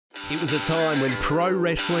It was a time when pro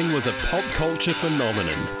wrestling was a pop culture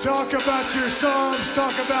phenomenon. Talk about your Psalms,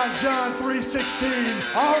 talk about John 3:16.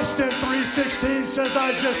 Austin 3:16 says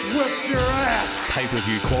I just whipped your ass.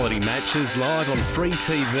 Pay-per-view quality matches live on free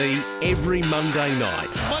TV every Monday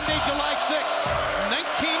night. Monday, July 6,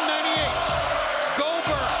 1998.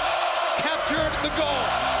 Goldberg captured the gold.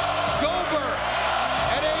 Goldberg,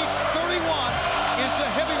 at age 31, is the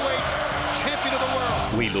heavyweight champion of the world.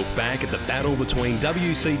 We look back at the battle between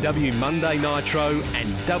WCW Monday Nitro and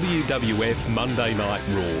WWF Monday Night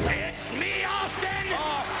Raw. It's me, Austin!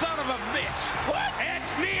 Oh, son of a bitch! What?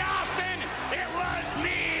 It's me, Austin! It was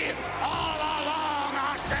me all along,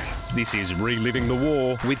 Austin! This is Reliving the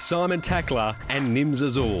War with Simon Tackler and Nims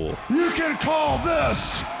Azor. You can call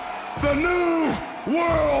this the New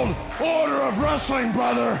World Order of Wrestling,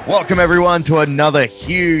 brother. Welcome, everyone, to another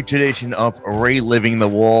huge edition of Reliving the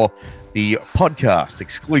War, the podcast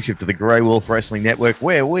exclusive to the Grey Wolf Wrestling Network,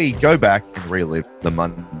 where we go back and relive the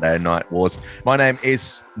Monday Night Wars. My name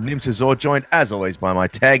is Nims Azor, joined as always by my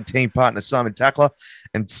tag team partner, Simon Tackler.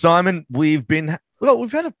 And Simon, we've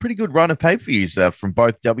had a pretty good run of pay-per-views from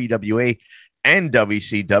both WWE and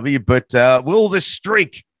WCW, but will the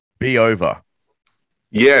streak be over?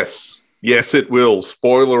 Yes, it will.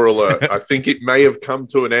 Spoiler alert. I think it may have come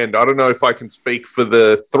to an end. I don't know if I can speak for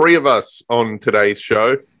the three of us on today's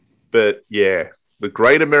show, but yeah, the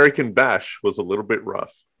Great American Bash was a little bit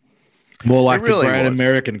rough. More like really the Great was.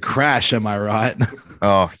 American Crash, am I right?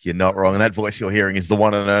 Oh, you're not wrong. And that voice you're hearing is the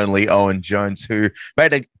one and only Owen Jones, who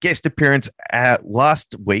made a guest appearance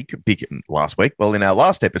last week. Well, in our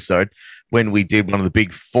last episode, when we did one of the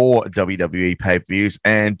big four WWE pay-per-views.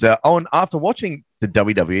 And Owen, after watching the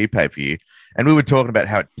WWE pay-per-view, and we were talking about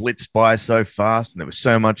how it blitzed by so fast and there was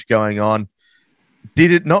so much going on,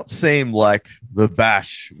 did it not seem like the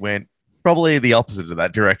Bash went probably the opposite of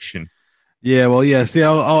that direction? Yeah, well, yeah. See,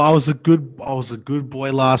 I was a good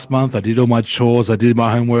boy last month. I did all my chores, I did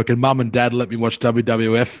my homework, and Mum and Dad let me watch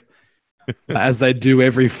WWF as they do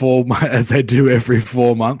every 4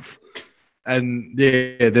 months. And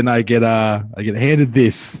yeah, then I get handed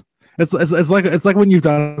this. It's like when you've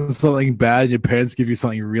done something bad and your parents give you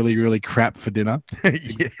something really, really crap for dinner. It's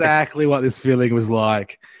exactly what this feeling was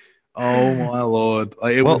like. Oh my Lord.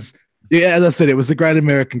 Yeah, as I said, it was the Great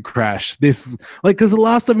American Crash. Because the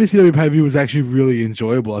last WCW pay-per-view was actually really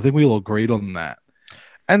enjoyable. I think we all agreed on that.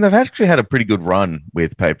 And they've actually had a pretty good run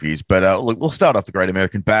with pay-per-views. But look, we'll start off the Great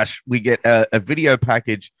American Bash. We get a video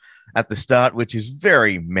package at the start, which is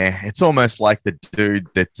very meh. It's almost like the dude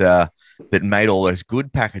that made all those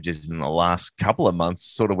good packages in the last couple of months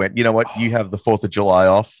sort of went, you know what, you have the 4th of July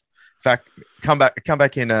off. In fact, come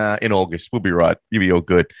back in August. We'll be right. You'll be all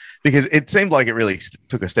good. Because it seemed like it really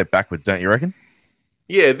took a step backwards, don't you reckon?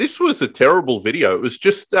 Yeah, this was a terrible video. It was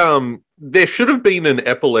just, there should have been an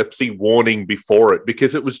epilepsy warning before it,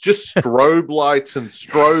 because it was just strobe lights and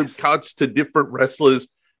strobe cuts to different wrestlers.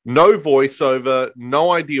 No voiceover, no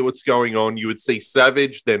idea what's going on. You would see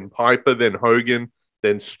Savage, then Piper, then Hogan,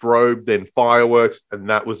 then strobe, then fireworks, and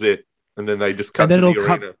that was it. And then they just cut to the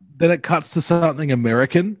arena. Then it cuts to something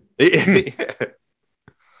American.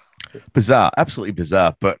 Bizarre, absolutely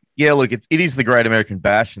bizarre. But yeah, look, it is the Great American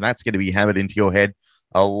Bash, and that's going to be hammered into your head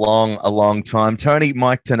a long time. Tony,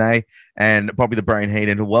 Mike Tenay, and Bobby the Brain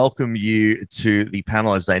Heenan welcome you to the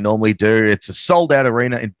panel as they normally do. It's a sold-out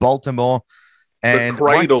arena in Baltimore. And the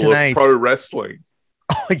cradle of pro wrestling.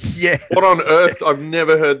 Oh, yes. What on earth? I've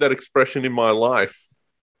never heard that expression in my life.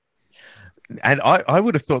 And I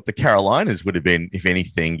would have thought the Carolinas would have been, if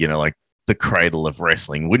anything, like the cradle of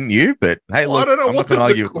wrestling, wouldn't you? But hey, look, I don't know.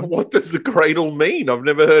 What does the cradle mean? I've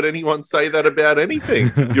never heard anyone say that about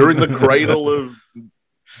anything. You're in the cradle of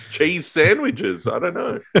cheese sandwiches. I don't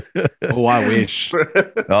know. Oh, I wish.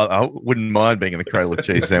 I wouldn't mind being in the cradle of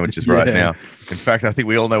cheese sandwiches right now. In fact, I think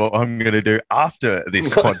we all know what I'm going to do after this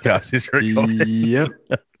podcast is recorded. Yep.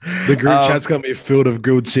 The group chat's going to be filled of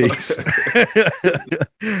grilled cheese.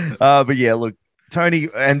 But yeah, look, Tony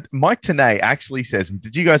and Mike Tenay actually says, and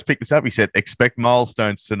did you guys pick this up? He said, expect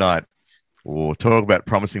milestones tonight. Or talk about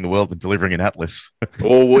promising the world and delivering an atlas.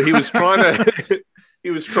 Well, he was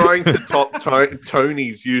trying to top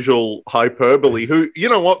Tony's usual hyperbole, who, you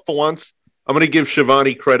know what, for once, I'm going to give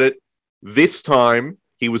Shivani credit. This time,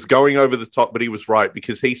 he was going over the top, but he was right,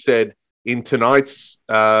 because he said in tonight's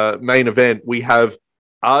main event, we have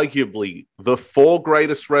arguably the 4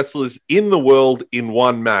 greatest wrestlers in the world in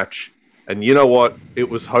one match. And you know what? It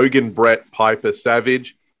was Hogan, Brett, Piper,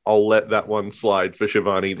 Savage. I'll let that one slide for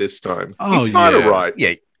Shivani this time. Oh, he's kind of right.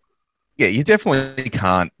 Yeah, Yeah, you definitely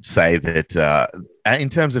can't say that in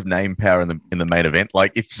terms of name power in the main event.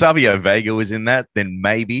 Like if Savio Vega was in that, then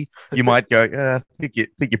maybe you might go, I think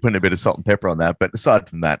you're putting a bit of salt and pepper on that. But aside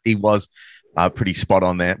from that, he was pretty spot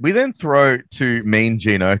on there. We then throw to Mean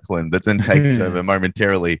Gene Oakland that then takes over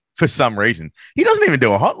momentarily for some reason. He doesn't even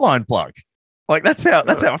do a hotline plug. Like that's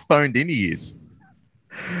how phoned in he is.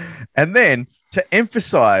 And then to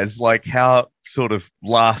emphasize like how sort of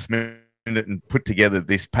last minute and put together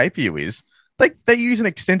this pay-per-view is, they use an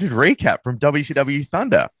extended recap from WCW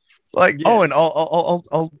Thunder. Like, Owen,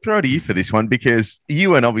 I'll throw to you for this one because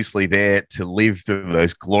you weren't obviously there to live through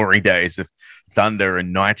those glory days of Thunder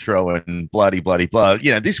and Nitro and bloody blah.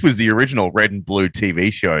 You know, this was the original red and blue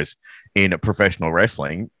TV shows in professional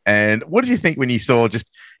wrestling. And what did you think when you saw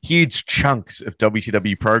just huge chunks of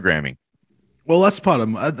WCW programming? Well, that's part of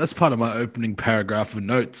my opening paragraph of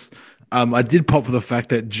notes. I did pop for the fact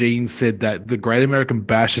that Gene said that the Great American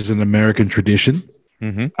Bash is an American tradition.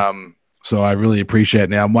 Mm-hmm. So I really appreciate it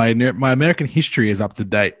now. My American history is up to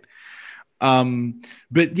date.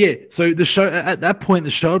 But yeah, so the show at that point,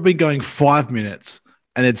 the show had been going 5 minutes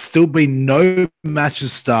and there'd still been no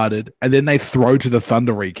matches started. And then they throw to the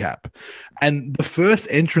Thunder recap. And the first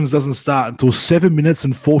entrance doesn't start until 7 minutes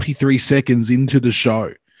and 43 seconds into the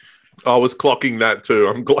show. I was clocking that too.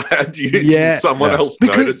 I'm glad someone else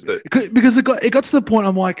noticed it. Because it got to the point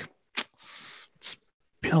I'm like, it's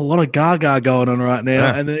been a lot of gaga going on right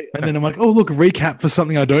now. And then I'm like, oh, look, a recap for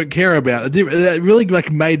something I don't care about. It really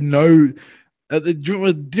like made it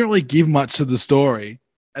didn't really give much to the story.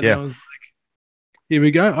 And then I was like, here we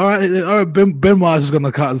go. All right, Benoit's just going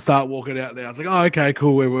to cut and start walking out there. I was like, oh, okay,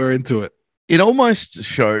 cool. We're into it. It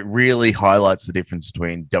almost really highlights the difference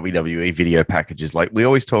between WWE video packages. Like we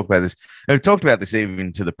always talk about this, and we've talked about this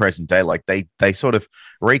even to the present day. Like they sort of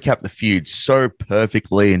recap the feud so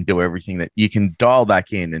perfectly and do everything that you can dial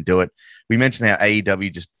back in and do it. We mentioned how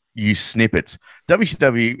AEW just use snippets.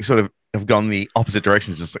 WCW sort of have gone the opposite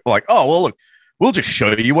direction. Just like, oh, well, look, we'll just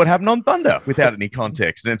show you what happened on Thunder without any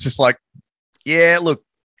context. And it's just like, yeah, look,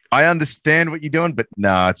 I understand what you're doing, but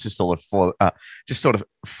no, it's just sort of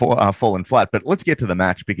fallen flat. But let's get to the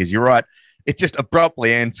match because you're right. It just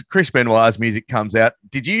abruptly ends. Chris Benoit's music comes out.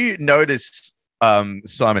 Did you notice,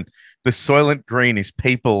 Simon, the Soylent Green is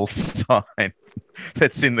people sign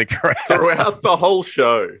that's in the crowd throughout the whole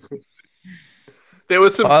show? There were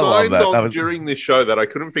some signs on during this show that I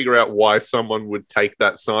couldn't figure out why someone would take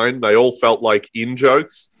that sign. They all felt like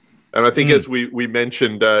in-jokes. And I think as we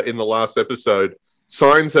mentioned in the last episode,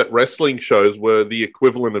 signs at wrestling shows were the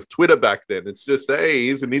equivalent of Twitter back then. It's just, hey,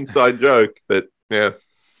 here's an inside joke. But, yeah.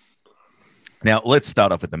 Now, let's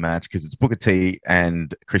start off with the match because it's Booker T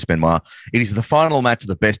and Chris Benoit. It is the final match of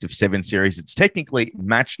the Best of 7 series. It's technically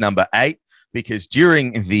match number 8 because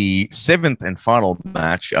during the 7th and final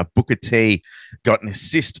match, Booker T got an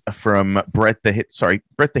assist from Bret the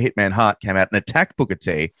Hitman Hart came out and attacked Booker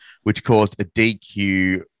T, which caused a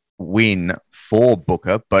DQ win for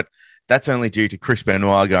Booker, but that's only due to Chris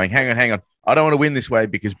Benoit going, hang on. I don't want to win this way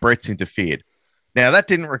because Bret's interfered. Now, that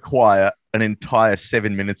didn't require an entire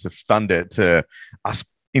 7 minutes of Thunder to us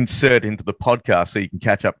insert into the podcast so you can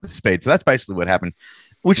catch up to speed. So that's basically what happened,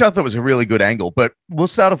 which I thought was a really good angle. But we'll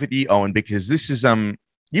start off with you, Owen, because this is,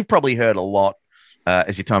 you've probably heard a lot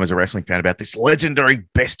as your time as a wrestling fan about this legendary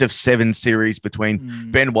Best of 7 series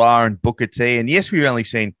between Benoit and Booker T. And yes, we've only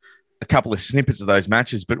seen a couple of snippets of those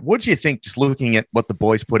matches, but what do you think, just looking at what the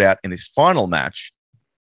boys put out in this final match,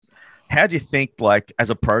 how do you think, like, as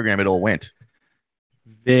a program, it all went?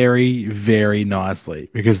 Very, very nicely,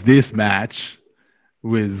 because this match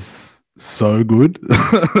was so good.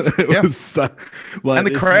 It was so, like, and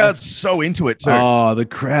the crowd's so into it too. Oh, the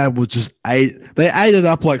crowd was just they ate it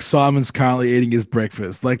up like Simon's currently eating his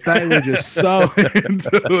breakfast. Like they were just so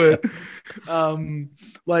into it.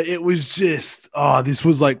 Like it was just, this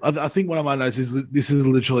was like, I think one of my notes is this is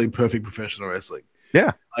literally perfect professional wrestling.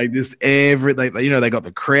 Yeah. Like this, they got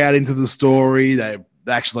the crowd into the story. They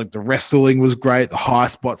actually, like, the wrestling was great. The high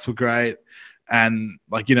spots were great. And,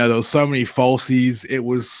 like, there was so many falsies. It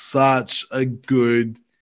was such a good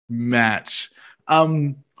match.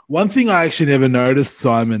 One thing I actually never noticed,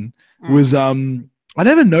 Simon, was I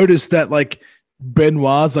never noticed that, like,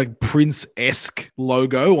 Benoit's, like, Prince-esque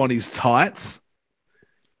logo on his tights.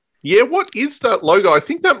 Yeah, what is that logo? I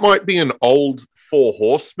think that might be an old Four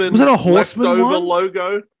Horsemen. Was that a Horseman leftover one?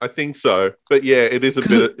 Logo? I think so. But yeah, it is a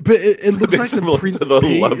bit. But it looks like the Prince to the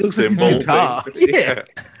love symbol guitar. Yeah.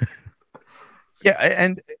 Yeah,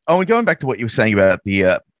 and going back to what you were saying about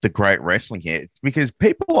the great wrestling here, because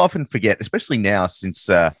people often forget, especially now since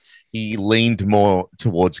he leaned more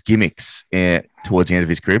towards gimmicks towards the end of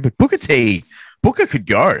his career. But Booker could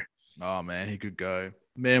go. Oh man, he could go.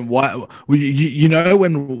 Man, why? You know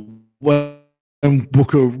when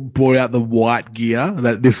Booker brought out the white gear,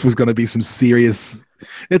 that this was going to be some serious.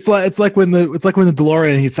 It's like when the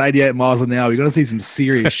DeLorean hits 88 miles an hour. You're going to see some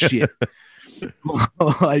serious shit.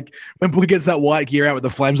 Like when Booker gets that white gear out with the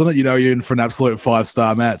flames on it, you know you're in for an absolute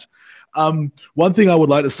 5-star match. One thing I would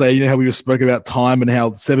like to say, you know how we just spoke about time and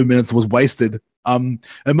how 7 minutes was wasted.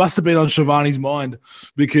 It must have been on Shivani's mind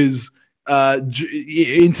because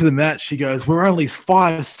into the match she goes, "We're only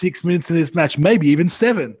 5-6 minutes in this match, maybe even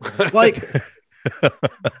 7." Like,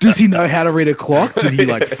 does he know how to read a clock? Did he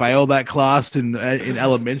like fail that class in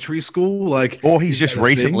elementary school? Like, or he's just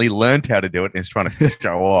recently learned how to do it and is trying to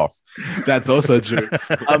show off. That's also true.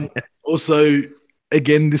 Also,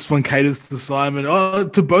 again, this one caters to Simon,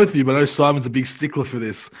 to both of you, but I know Simon's a big stickler for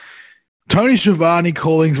this. Tony Schiavone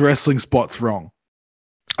calling wrestling spots wrong.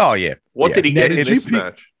 Oh yeah. What did he get in this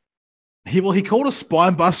match? He called a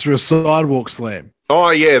spine buster a sidewalk slam.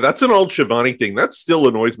 Oh yeah, that's an old Schiavone thing. That still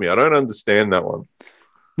annoys me. I don't understand that one.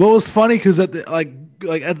 Well, it was funny because at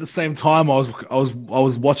the same time, I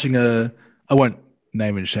was watching I won't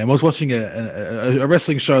name and shame. I was watching a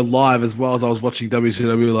wrestling show live as well as I was watching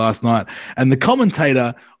WCW last night, and the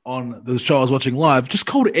commentator on the show I was watching live just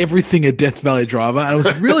called everything a Death Valley driver, and it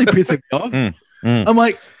was really pissing me off.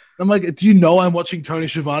 I'm like, do you know I'm watching Tony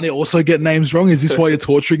Schiavone also get names wrong? Is this why you're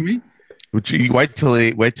torturing me? Would you wait till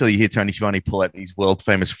you hear Tony Schiavone pull out his world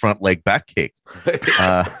famous front leg back kick?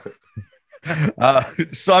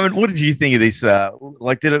 Simon, what did you think of this?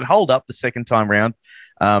 Did it hold up the second time round?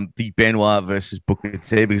 The Benoit versus Booker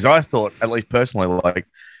T, because I thought, at least personally, like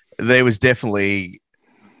there was definitely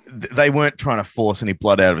they weren't trying to force any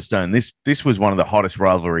blood out of a stone. This was one of the hottest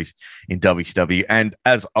rivalries in WCW, and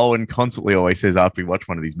as Owen constantly always says after we watch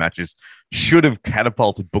one of these matches, should have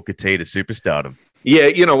catapulted Booker T to superstardom.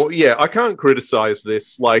 Yeah, I can't criticize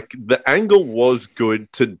this. Like, the angle was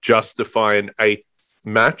good to justify an 8th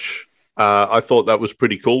match. I thought that was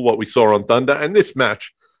pretty cool, what we saw on Thunder. And this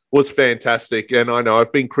match was fantastic. And I know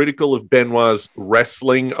I've been critical of Benoit's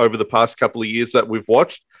wrestling over the past couple of years that we've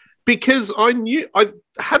watched because I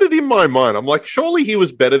had it in my mind. I'm like, surely he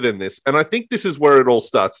was better than this. And I think this is where it all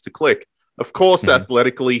starts to click. Of course,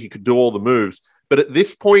 athletically, he could do all the moves. But at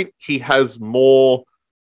this point, he has more...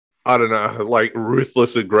 I don't know, like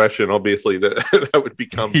ruthless aggression. Obviously, that would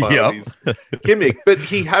become part of his gimmick. But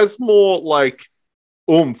he has more like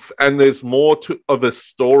oomph, and there's more of a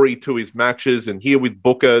story to his matches. And here with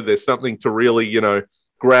Booker, there's something to really,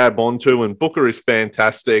 grab onto. And Booker is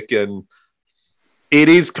fantastic. And it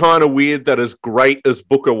is kind of weird that as great as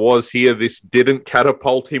Booker was here, this didn't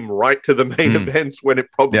catapult him right to the main events when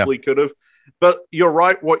it probably could have. But you're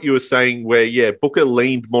right what you were saying where, Booker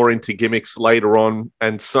leaned more into gimmicks later on,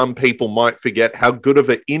 and some people might forget how good of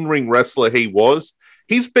an in-ring wrestler he was.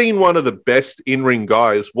 He's been one of the best in-ring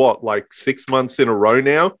guys, 6 months in a row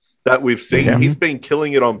now that we've seen. Yeah. He's been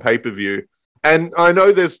killing it on pay-per-view. And I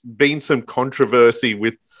know there's been some controversy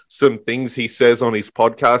with some things he says on his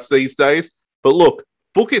podcast these days. But look,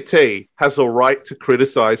 Booker T has a right to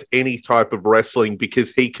criticize any type of wrestling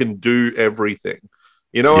because he can do everything.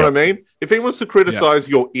 You know what I mean? If he wants to criticize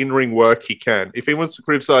your in-ring work, he can. If he wants to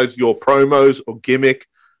criticize your promos or gimmick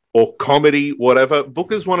or comedy, whatever,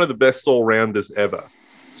 Booker's one of the best all-rounders ever.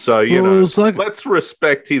 So, let's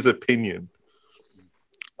respect his opinion.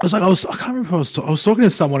 I can't remember if I was talking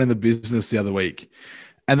to someone in the business the other week,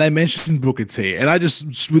 and they mentioned Booker T, and I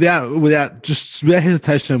just without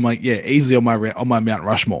hesitation, I'm like, yeah, easily on my Mount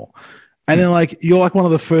Rushmore. And then, you're one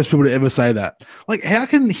of the first people to ever say that. How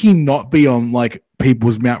can he not be on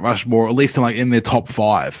people's Mount Rushmore, at least in their top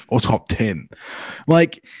 5 or top 10?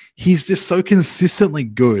 He's just so consistently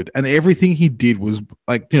good, and everything he did was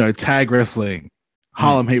tag wrestling.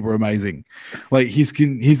 Harlem Heat were amazing.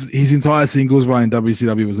 His entire singles run in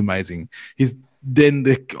WCW was amazing.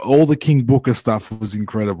 All the King Booker stuff was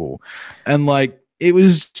incredible, and it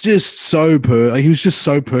was just so he was just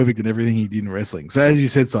so perfect in everything he did in wrestling. So as you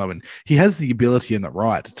said, Simon, he has the ability and the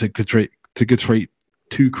right to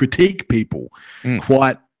critique people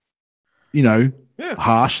quite,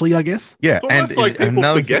 harshly, I guess. Yeah, and people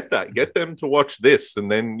forget that. Get them to watch this,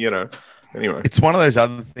 and then Anyway, it's one of those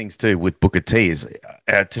other things too with Booker T is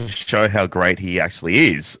to show how great he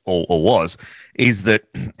actually is or was, is that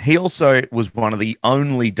he also was one of the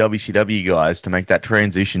only WCW guys to make that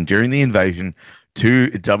transition during the invasion to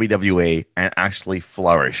WWE and actually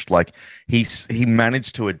flourished. He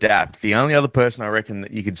managed to adapt. The only other person I reckon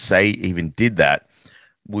that you could say even did that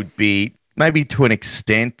would be maybe to an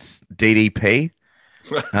extent DDP.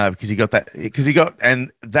 because he got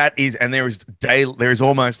and there is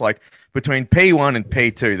almost like between P1 and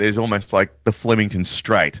P2, there's almost like the Flemington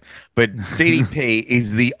Strait. But DDP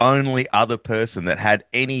is the only other person that had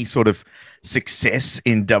any sort of success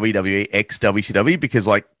in WWE ex WCW because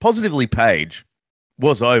like Positively Page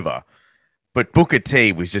was over. But Booker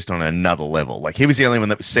T was just on another level. Like he was the only one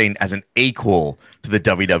that was seen as an equal to the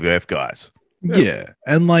WWF guys. Yeah.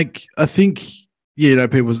 And like, I think,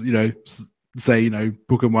 people, say,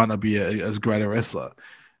 Booker might not be as great a wrestler.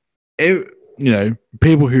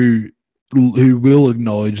 People who will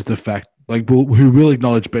acknowledge the fact, like, who will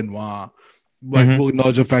acknowledge Benoit, like, will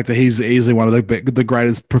acknowledge the fact that he's easily one of the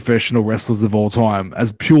greatest professional wrestlers of all time,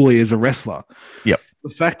 as purely as a wrestler. Yep. The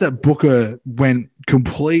fact that Booker went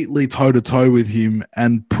completely toe-to-toe with him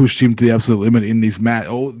and pushed him to the absolute limit in this match,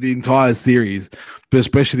 or the entire series, but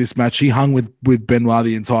especially this match, he hung with Benoit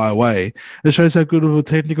the entire way. It shows how good of a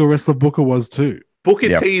technical wrestler Booker was too.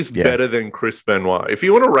 Booker T is better than Chris Benoit. If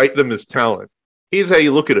you want to rate them as talent, here's how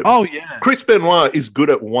you look at it. Oh, yeah. Chris Benoit is good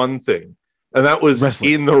at one thing, and that was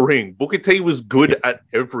wrestling. In the ring. Booker T was good at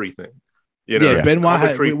everything. Benoit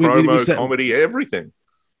commentary, promo, comedy, everything.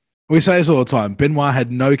 We say this all the time. Benoit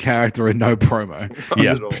had no character and no promo. He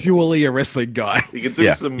was purely a wrestling guy. He could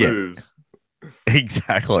do some moves.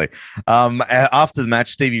 Exactly. After the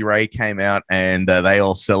match, Stevie Ray came out and they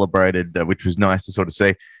all celebrated, which was nice to sort of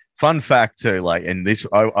see. Fun fact too, like, and this,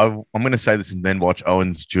 I'm going to say this and then watch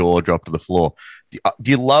Owen's jaw drop to the floor.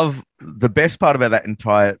 Do you love the best part about that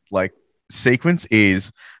entire like sequence is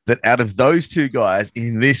that out of those two guys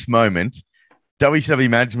in this moment, WCW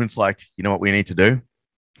management's like, you know what we need to do?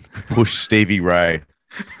 Push Stevie Ray.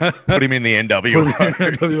 Put him in the NWO.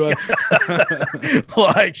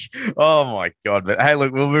 Like, oh my God. But hey,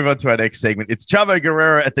 look, we'll move on to our next segment. It's Chavo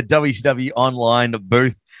Guerrero at the WCW online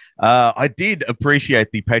booth. I did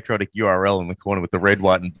appreciate the patriotic URL in the corner with the red,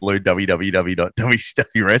 white, and blue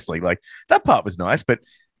www.WCW Wrestling. Like, that part was nice, but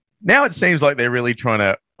now it seems like they're really trying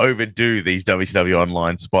to overdo these WCW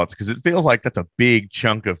online spots because it feels like that's a big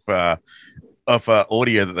chunk of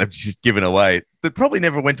audio that they've just given away that probably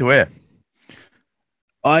never went to air.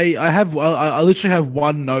 I literally have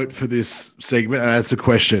one note for this segment, and that's a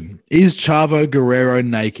question: is Chavo Guerrero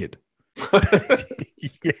naked?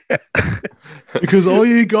 Yeah. Because all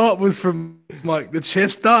you got was from like the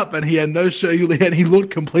chest up, and he had no shirt, and he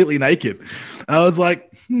looked completely naked. I was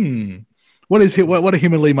like, what is he? What are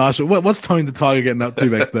him and Lee Marshall? What's Tony the Tiger getting up to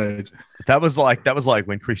backstage? That was like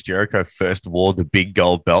when Chris Jericho first wore the big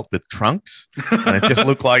gold belt with trunks, and it just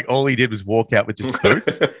looked like all he did was walk out with just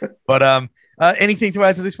boots. But anything to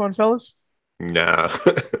add to this one, fellas? Nah.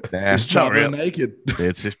 It's Chavo naked.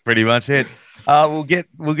 It's just pretty much it. We'll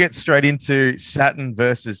get straight into Saturn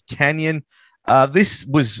versus Kanyon. This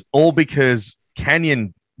was all because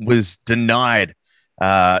Kanyon was denied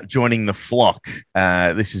joining the flock.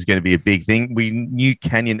 This is going to be a big thing. We knew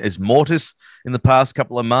Kanyon as Mortis in the past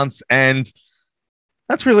couple of months, and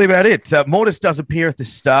that's really about it. Mortis does appear at the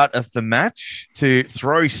start of the match to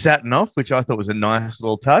throw Saturn off, which I thought was a nice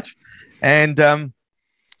little touch. And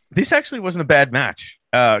this actually wasn't a bad match,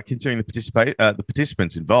 considering the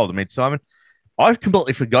participants involved. I mean, Simon, I've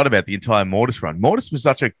completely forgot about the entire Mortis run. Mortis was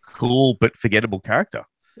such a cool but forgettable character.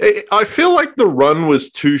 I feel like the run was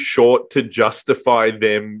too short to justify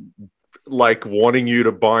them like wanting you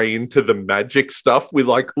to buy into the magic stuff with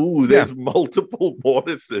like, ooh, there's multiple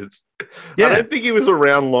Mortises. Yeah. I don't think he was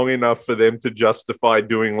around long enough for them to justify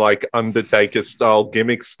doing like Undertaker style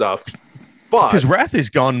gimmick stuff. But because Wrath is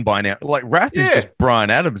gone by now. Like Wrath is just Brian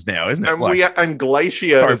Adams now, isn't it? And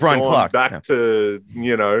Glacier has Brian gone Clark, back to,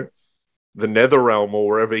 the Netherrealm or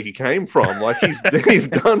wherever he came from. Like he's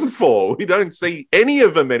done for. We don't see any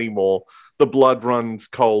of them anymore. The blood runs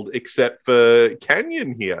cold except for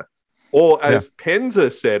Kanyon here. Or as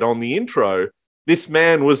Penza said on the intro, this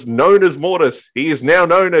man was known as Mortis. He is now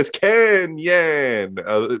known as Kanyon.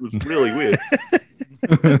 It was really weird.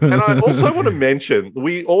 And I also want to mention,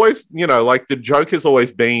 we always, like the joke has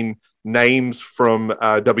always been names from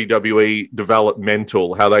WWE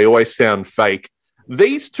developmental, how they always sound fake.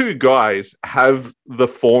 These two guys have the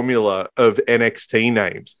formula of NXT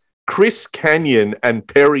names. Chris Kanyon and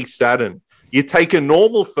Perry Saturn. You take a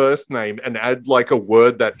normal first name and add like a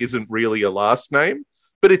word that isn't really a last name.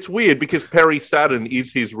 But it's weird because Perry Saturn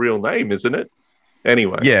is his real name, isn't it?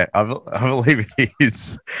 Anyway. Yeah, I believe it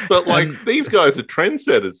is. But like these guys are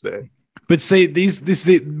trendsetters there. But see, this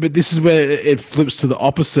is where it flips to the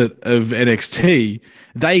opposite of NXT.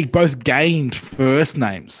 They both gained first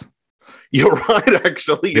names. You're right,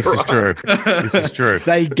 actually. This You're is right. true. This is true.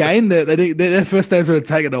 They gained their first names were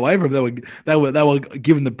taken away from them. They were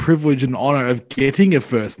given the privilege and honor of getting a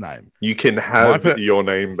first name. You can have your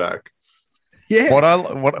name back. Yeah. What I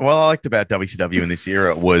liked about WCW in this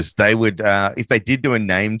era was they would, if they did do a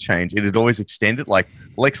name change, it'd always extend it. Like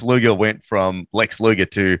Lex Luger went from Lex Luger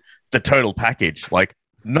to the Total Package. Like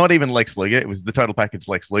not even Lex Luger, it was the Total Package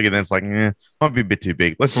Lex Luger. Then it's like, might be a bit too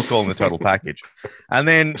big. Let's just call him the Total Package. And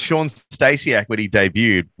then Sean Stasiak, when he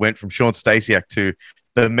debuted, went from Sean Stasiak to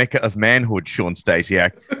the Mecca of Manhood, Sean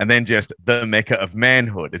Stasiak, and then just the Mecca of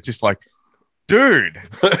Manhood. It's just like, dude,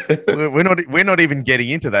 we're not even getting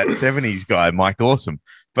into that 70s guy, Mike Awesome.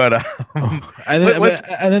 But and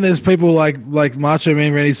then there's people like Macho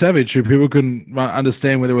Man Randy Savage, who people couldn't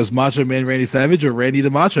understand whether it was Macho Man Randy Savage or Randy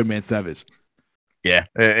the Macho Man Savage. Yeah,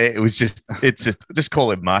 it's just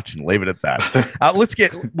call it March and leave it at that. Let's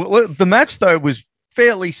get the match though was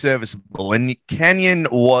fairly serviceable, and Canyon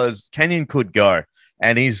could go.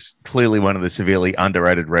 And he's clearly one of the severely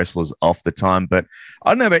underrated wrestlers off the time. But I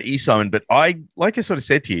don't know about you, Simon, but like I sort of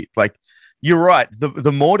said to you, like, you're right.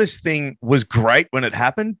 The Mortis thing was great when it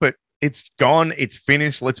happened, but it's gone. It's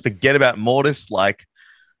finished. Let's forget about Mortis. Like,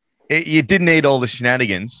 you didn't need all the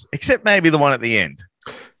shenanigans, except maybe the one at the end.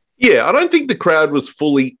 Yeah, I don't think the crowd was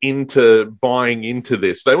fully into buying into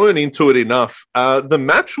this. They weren't into it enough. The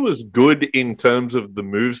match was good in terms of the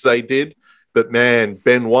moves they did. But man,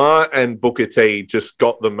 Benoit and Booker T just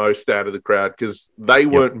got the most out of the crowd because they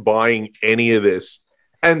weren't buying any of this.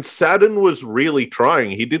 And Saturn was really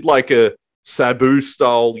trying. He did like a Sabu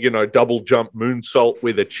style, double jump moonsault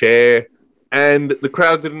with a chair. And the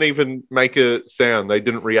crowd didn't even make a sound. They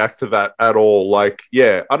didn't react to that at all. Like,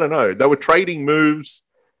 yeah, I don't know. They were trading moves.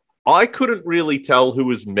 I couldn't really tell who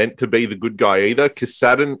was meant to be the good guy either because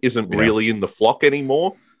Saturn isn't really in the flock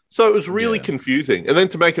anymore. So it was really confusing. And then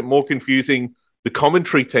to make it more confusing, the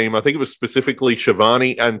commentary team, I think it was specifically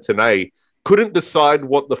Shivani and Tanay, couldn't decide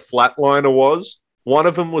what the flatliner was. One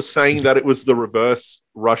of them was saying that it was the reverse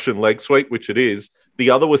Russian leg sweep, which it is.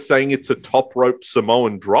 The other was saying it's a top rope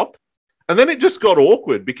Samoan drop. And then it just got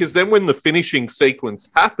awkward because then when the finishing sequence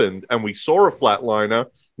happened and we saw a flatliner,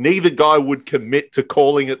 neither guy would commit to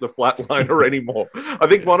calling it the flatliner anymore. I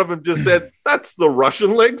think one of them just said, that's the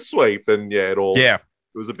Russian leg sweep. And it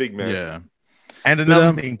was a big mess. Yeah. And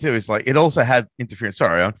another thing too is like it also had interference.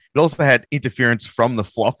 Sorry, it also had interference from the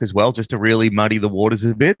flock as well, just to really muddy the waters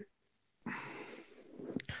a bit.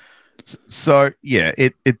 So yeah,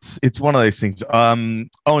 it's one of those things. And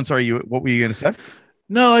sorry, what were you going to say?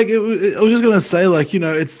 No, like I was just going to say, like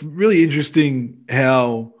it's really interesting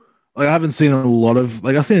how I haven't seen a lot of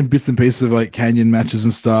I've seen bits and pieces of like Canyon matches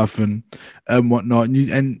and stuff and whatnot,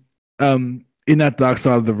 and in that Dark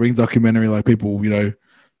Side of the Ring documentary, like people,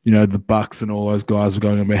 the Bucks and all those guys were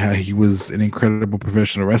going about how he was an incredible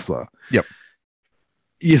professional wrestler. Yep.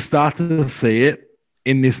 You start to see it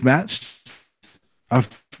in this match. I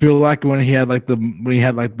feel like when he had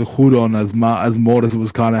the hood on as Mortis, it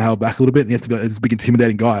was kind of held back a little bit, and he had to be this big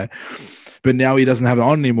intimidating guy. But now he doesn't have it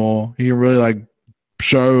on anymore. He can really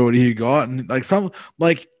show what he got, and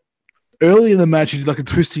early in the match, he did a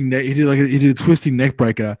twisting neck. He did a twisting neck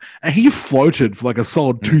breaker, and he floated for a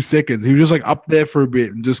solid 2 seconds. He was just up there for a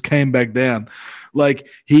bit and just came back down.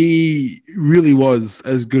 He really was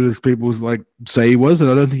as good as people say he was, and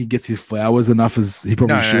I don't think he gets his flowers enough as he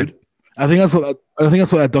probably should. No. I think that's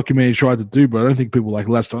what that documentary tried to do, but I don't think people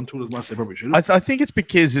latched onto it as much as they probably should. I think it's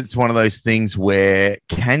because it's one of those things where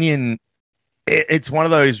Canyon. It's one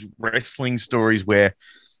of those wrestling stories where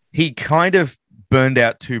he kind of burned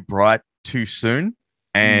out too bright too soon,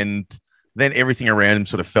 and then everything around him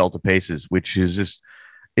sort of fell to pieces, which is just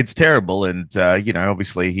it's terrible. And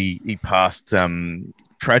obviously he passed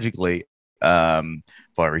tragically via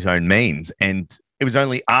his own means, and it was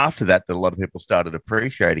only after that a lot of people started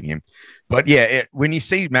appreciating him. But yeah, when you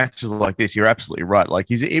see matches like this, you're absolutely right.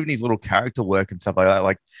 Even his little character work and stuff like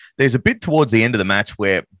that. There's a bit towards the end of the match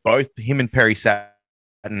where both him and Perry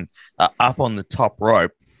Saturn are up on the top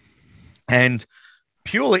rope, and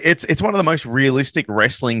purely it's one of the most realistic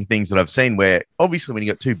wrestling things that I've seen, where obviously when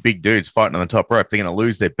you got two big dudes fighting on the top rope, they're going to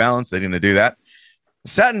lose their balance. They're going to do that.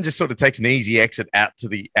 Saturn just sort of takes an easy exit out to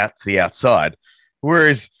the outside,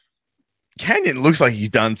 whereas Canyon looks like he's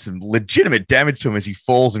done some legitimate damage to him as he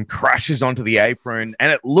falls and crashes onto the apron,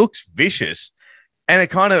 and it looks vicious. And it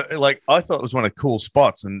kind of I thought it was one of the cool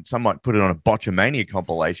spots, and some might put it on a Botchamania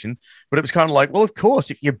compilation, but it was kind of well, of course,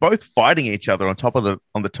 if you're both fighting each other on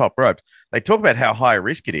the top ropes, they talk about how high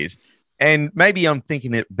risk it is. And maybe I'm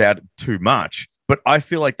thinking about it too much, but I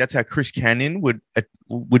feel like that's how Chris Canyon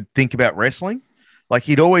would think about wrestling. Like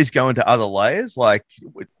he'd always go into other layers. Like,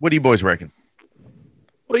 what do you boys reckon?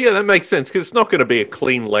 Well, yeah, that makes sense because it's not going to be a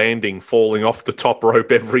clean landing falling off the top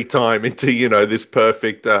rope every time into, this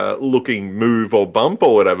perfect looking move or bump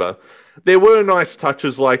or whatever. There were nice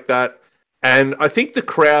touches like that. And I think the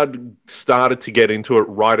crowd started to get into it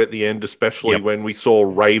right at the end, especially when we saw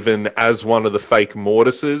Raven as one of the fake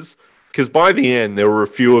Mortises. Because by the end, there were a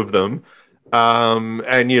few of them.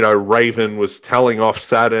 And Raven was telling off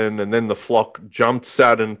Saturn, and then the flock jumped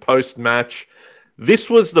Saturn post-match. This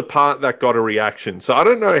was the part that got a reaction. So I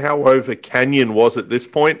don't know how over Kanyon was at this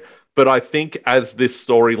point, but I think as this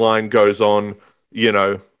storyline goes on,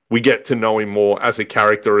 we get to know him more as a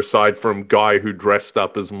character aside from guy who dressed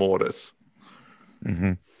up as Mortis.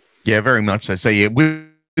 Mm-hmm. Yeah, very much so. So, yeah,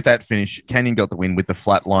 with that finish, Kanyon got the win with the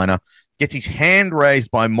flatliner, gets his hand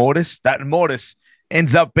raised by Mortis. That Mortis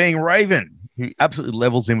ends up being Raven, who absolutely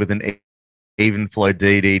levels in with an even flow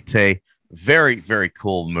DDT. Very, very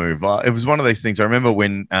cool move. It was one of those things. I remember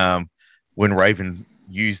when Raven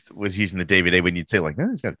was using the DVD, when you'd see like,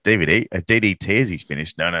 he's got a DDT as he's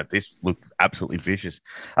finished. No, this looked absolutely vicious.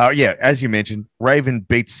 Yeah, as you mentioned, Raven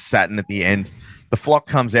beats Saturn at the end. The flock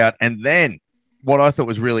comes out, and then what I thought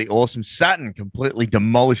was really awesome, Saturn completely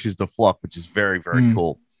demolishes the flock, which is very, very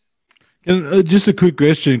cool. And just a quick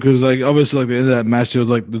question, because obviously at the end of that match, there was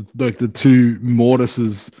the two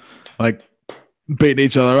Mortises beating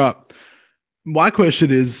each other up. My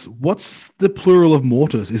question is, what's the plural of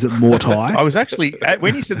Mortis? Is it Morti? I was actually,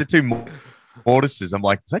 when you said the two Mortises, I'm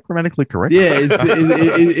like, is that grammatically correct? Yeah, is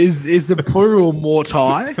the plural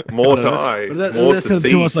Morti? Morti. That sounds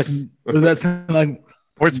too much like. Does that sound like?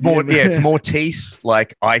 Or it's more, it's Mortice,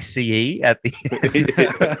 like ICE at the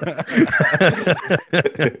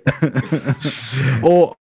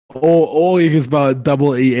or you can spell it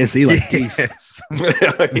ESE like geese.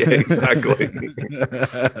 Yeah, exactly.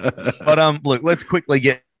 But look, let's quickly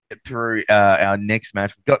get through our next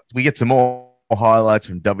match. We get some more highlights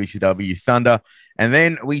from WCW Thunder, and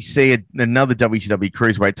then we see another WCW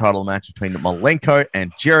Cruiserweight title match between Malenko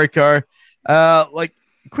and Jericho.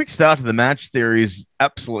 Quick start to the match. There is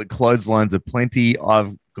absolute clotheslines aplenty.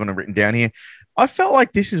 I've got it written down here. I felt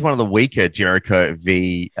like this is one of the weaker Jericho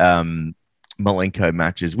v Malenko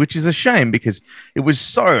matches, which is a shame because it was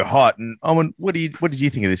so hot. And Owen, what did you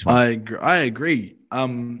think of this one? I agree. I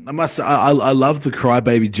must say, I love the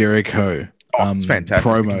Crybaby Jericho. It's fantastic.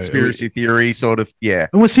 Promo. Conspiracy theory, sort of. Yeah.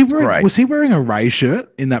 And was he wearing a Ray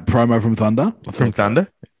shirt in that promo from Thunder? From Thunder?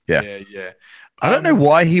 Yeah. I don't know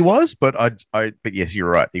why he was, but but yes, you're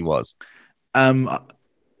right, he was.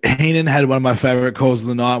 Heenan had one of my favorite calls of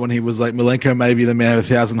the night when he was like, Malenko maybe the man of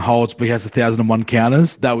 1,000 holds, but he has 1,001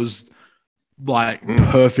 counters. That was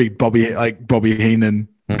perfect Bobby Heenan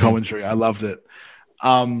commentary. I loved it.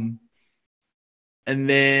 And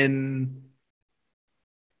then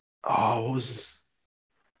what was this?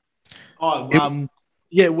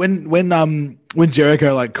 Yeah, when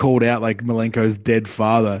Jericho called out Malenko's dead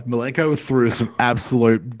father, Malenko threw some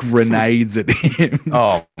absolute grenades at him.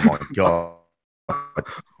 Oh my god!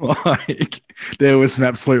 There was some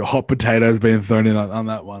absolute hot potatoes being thrown in on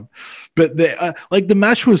that one. But the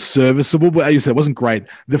match was serviceable, but as you said, it wasn't great.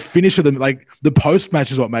 The finish of the post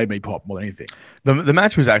match is what made me pop more than anything. The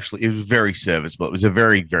match was very serviceable. It was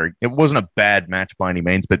it wasn't a bad match by any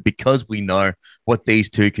means, but because we know what these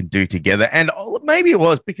two can do together, and maybe it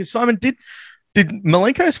was because Simon did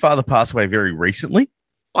Malenko's father pass away very recently?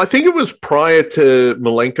 I think it was prior to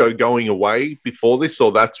Malenko going away before this,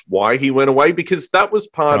 or that's why he went away, because that was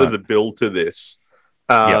part of the build to this.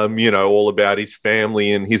 All about his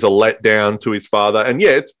family, and he's a letdown to his father. And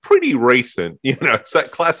yeah, it's pretty recent. It's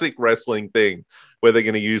that classic wrestling thing where they're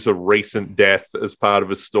going to use a recent death as part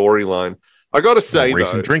of a storyline. I got to say,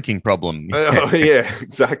 recent drinking problem. Yeah,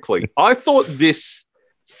 exactly. I thought this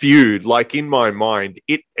feud, in my mind,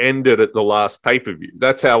 it ended at the last pay-per-view.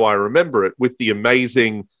 That's how I remember it, with the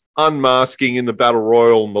amazing unmasking in the Battle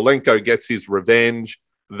Royal. Malenko gets his revenge.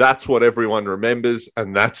 That's what everyone remembers,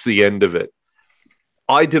 and that's the end of it.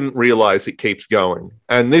 I didn't realize it keeps going.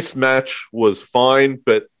 And this match was fine,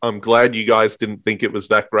 but I'm glad you guys didn't think it was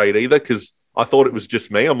that great either, because I thought it was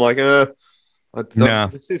just me. I'm like,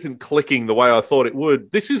 this isn't clicking the way I thought it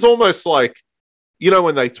would. This is almost like,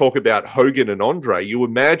 when they talk about Hogan and Andre, you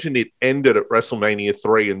imagine it ended at WrestleMania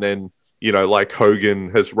 3 and then,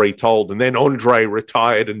 Hogan has retold, and then Andre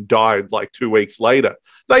retired and died 2 weeks later.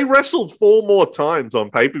 They wrestled 4 more times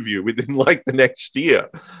on pay-per-view within the next year.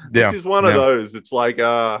 Yeah. This is one of those. It's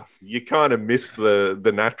you kind of missed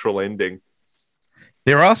the natural ending.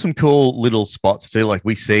 There are some cool little spots too.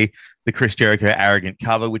 We see the Chris Jericho arrogant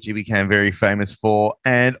cover, which he became very famous for.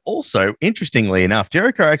 And also, interestingly enough,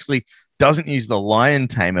 Jericho actually doesn't use the lion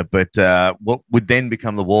tamer, but what would then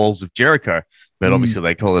become the walls of Jericho. But obviously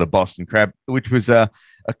they call it a Boston Crab, which was a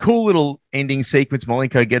cool little ending sequence.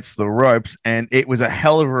 Malenko gets the ropes, and it was a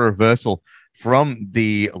hell of a reversal from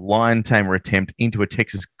the lion tamer attempt into a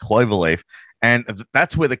Texas cloverleaf. And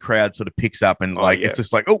that's where the crowd sort of picks up and it's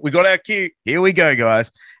just like, oh, we got our cue. Here we go,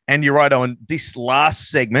 guys. And you're right on this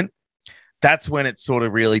last segment. That's when it sort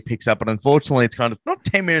of really picks up. And unfortunately, it's kind of not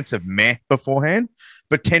 10 minutes of meh beforehand,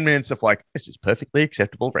 but 10 minutes of like, this is perfectly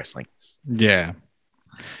acceptable wrestling. Yeah.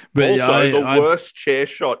 But also, the worst chair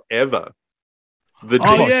shot ever. The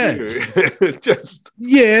DQ. Just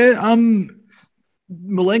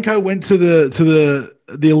Malenko went to the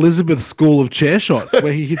Elizabeth School of chair shots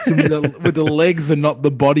where he hits him with the legs and not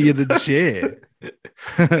the body of the chair.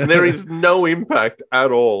 And there is no impact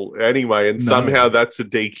at all anyway, and somehow that's a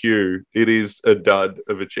DQ. It is a dud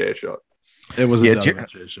of a chair shot. It was a dud of a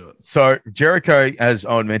chair shot. So Jericho, as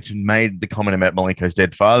Owen mentioned, made the comment about Malenko's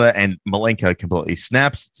dead father, and Malenko completely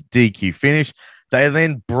snaps. It's a DQ finish. They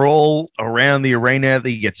then brawl around the arena.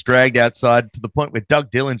 He gets dragged outside to the point where Doug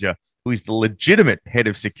Dillinger, who is the legitimate head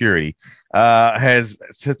of security, has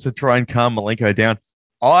to try and calm Malenko down.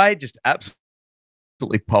 I just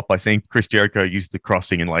absolutely pop by seeing Chris Jericho use the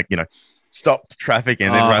crossing and stop traffic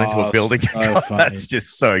and then run into a building. So that's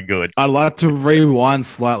just so good. I'd like to rewind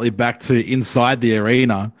slightly back to inside the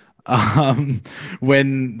arena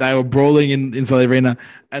when they were brawling inside the arena,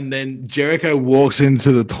 and then Jericho walks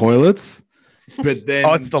into the toilets. But then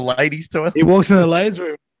it's the ladies' toilet. He walks in the ladies'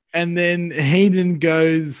 room. And then Heenan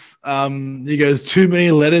goes, too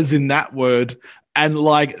many letters in that word. And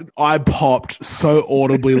I popped so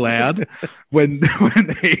audibly loud when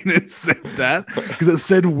Heenan said that, because it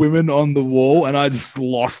said women on the wall, and I just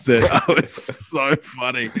lost it. It was so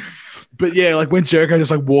funny. But yeah, when Jericho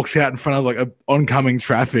just walks out in front of oncoming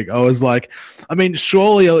traffic, I was like, I mean,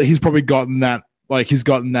 surely he's probably gotten that. He's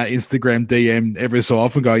gotten that Instagram DM every so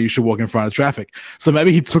often, you should walk in front of traffic. So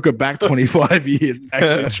maybe he took it back 25 years.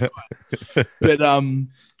 Actually, but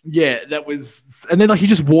that was, and then he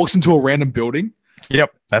just walks into a random building.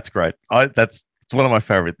 Yep, that's great. It's one of my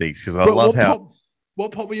favorite things because I love how.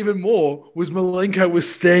 What popped me even more was Malenko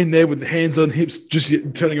was standing there with hands on hips, just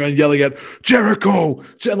turning around, yelling at Jericho,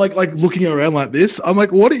 like looking around like this. I'm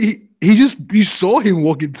like, what? You saw him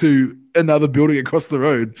walk into another building across the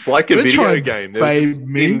road. It's like a video game. There's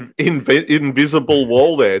invisible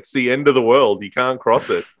wall there. It's the end of the world. You can't cross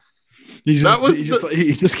it. He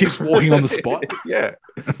just keeps walking on the spot. Yeah.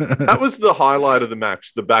 That was the highlight of the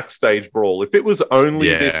match, the backstage brawl. If it was only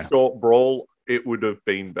this short brawl, it would have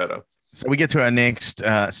been better. So we get to our next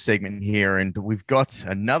segment here, and we've got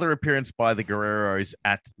another appearance by the Guerreros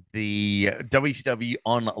at the WCW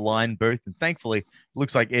online booth. And thankfully, it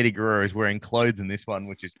looks like Eddie Guerrero is wearing clothes in this one,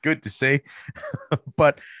 which is good to see.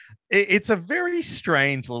 But it's a very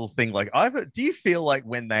strange little thing. Do you feel like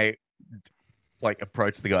when they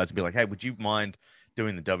approach the guys and be like, hey, would you mind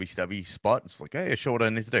doing the WCW spot? It's like, hey, sure, what do I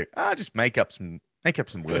need to do? Just make up some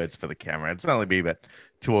words for the camera. It's only be about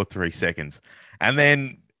 2 or 3 seconds. And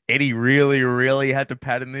then Eddie really, really had to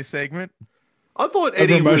pad in this segment. I thought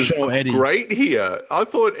Eddie was great here. I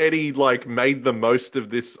thought Eddie made the most of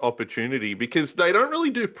this opportunity because they don't really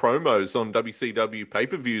do promos on WCW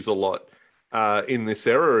pay-per-views a lot in this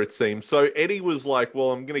era, it seems. So Eddie was like,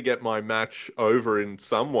 well, I'm going to get my match over in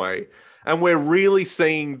some way. And we're really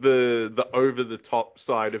seeing the over-the-top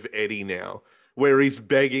side of Eddie now, where he's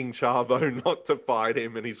begging Chavo not to fight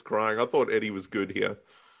him and he's crying. I thought Eddie was good here.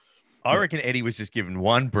 I reckon Eddie was just given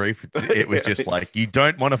one brief. It was just you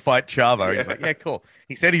don't want to fight Chavo. He's like, yeah, cool.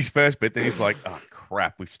 He said he's first, but then he's like, oh,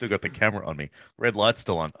 crap, we've still got the camera on me. Red light's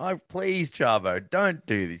still on. Oh, please, Chavo, don't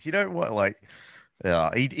do this. You don't want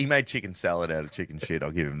he made chicken salad out of chicken shit. I'll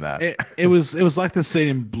give him that. It was like the scene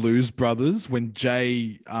in Blues Brothers when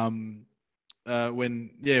Jay, when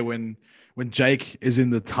Jake is in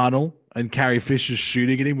the tunnel and Carrie Fisher's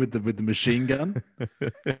shooting at him with the machine gun.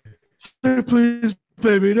 So please,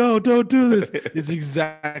 baby, no, don't do this. It's the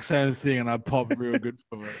exact same thing, and I popped real good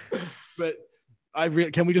for it. But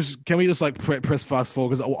can we just press fast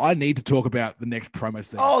forward because I need to talk about the next promo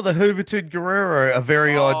scene. Oh, the Hooverton Guerrero, a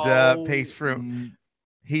very odd piece from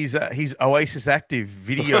his Oasis Active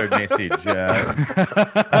video message.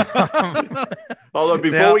 Hold on,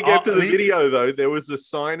 before we get to the video though, there was a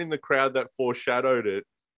sign in the crowd that foreshadowed it.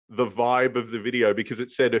 The vibe of the video, because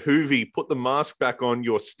it said, Hoovy, put the mask back on,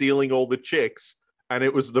 you're stealing all the chicks. And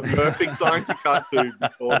it was the perfect sign to cut to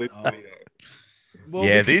before this video. Well,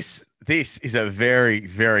 this is a very,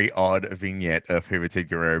 very odd vignette of Juventud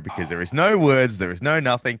Guerrero because there is no words, there is no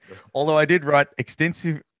nothing. Although I did write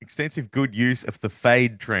extensive good use of the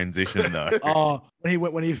fade transition though. Oh,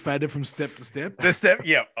 when he faded from step to step. The step,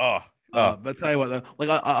 yeah. But tell you what, though, like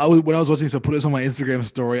when I was watching this, I put this on my Instagram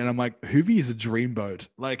story, and I'm like, Hoovy is a dreamboat.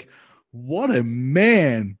 Like, what a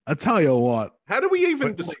man! I tell you what. How do we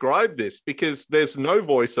even describe this? Because there's no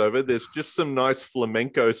voiceover. There's just some nice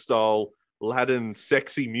flamenco style Latin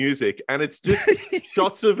sexy music, and it's just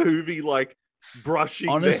shots of Hoovy like brushing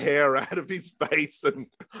the hair out of his face and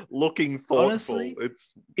looking thoughtful. Honestly,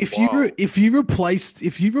 it's if you replaced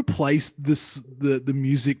the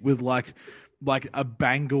music with like a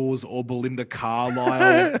Bangles or Belinda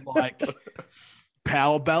Carlisle like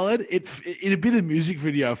power ballad, it'd be the music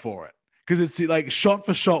video for it, because it's like shot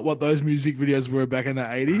for shot what those music videos were back in the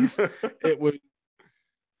 80s. It would.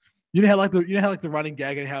 You know how the running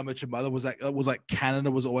gag and How I Met Your Mother was like Canada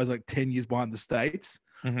was always like 10 years behind the States.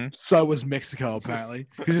 Mm-hmm. So was Mexico, apparently.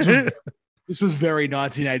 Because this was very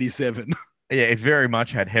 1987. Yeah, it very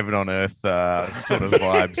much had heaven on earth sort of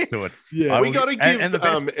vibes to it. Yeah, we got to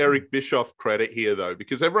give Eric Bischoff credit here, though,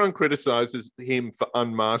 because everyone criticizes him for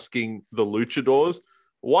unmasking the luchadors.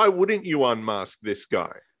 Why wouldn't you unmask this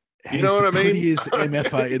guy? You know what I mean? He's the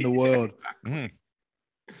prettiest MFA in the world. Mm.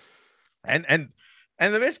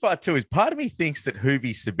 And the best part too is part of me thinks that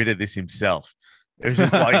Hoovy submitted this himself. It was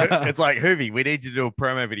just like it's like, Hoovy, we need to do a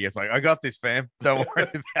promo video. It's like, I got this, fam. Don't worry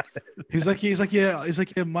about it. He's like,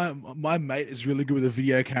 yeah. My mate is really good with a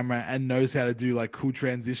video camera and knows how to do like cool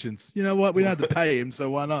transitions. You know what? We don't have to pay him, so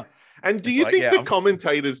why not? And do you think the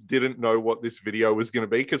commentators didn't know what this video was going to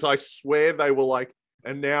be? Because I swear they were like,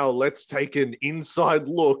 and now let's take an inside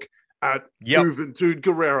look at Juventud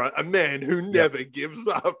Guerrero, a man who never gives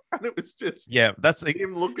up. And it was just that's like,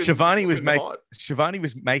 him looking. Shivani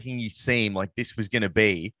was making you seem like this was going to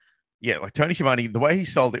be, like Tony Schiavone. The way he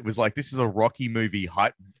sold it was like this is a Rocky movie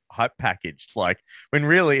hype package. Like when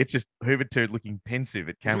really it's just Juventud looking pensive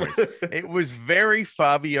at cameras. It was very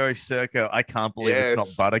Fabio Circa. I can't believe it's not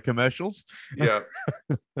butter commercials. Yeah.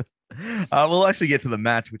 We'll actually get to the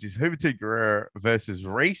match, which is Juventud Guerrero versus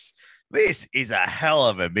Reese. This is a hell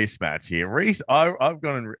of a mismatch here. Reese,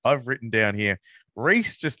 I've written down here,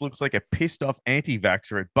 Reese just looks like a pissed off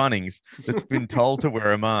anti-vaxxer at Bunnings that's been told to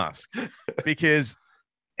wear a mask, because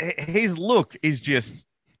his look is just,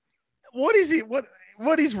 what is it?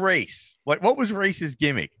 What is Reese? Like, what was Reese's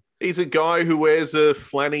gimmick? He's a guy who wears a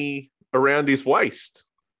flanny around his waist.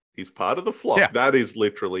 He's part of the flock. Yeah. That is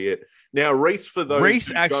literally it. Now, Reese, for those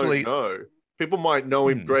who don't know, people might know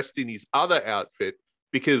him dressed in his other outfit,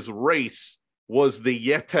 because Reese was the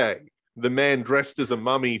Yeti, the man dressed as a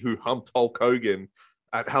mummy who humped Hulk Hogan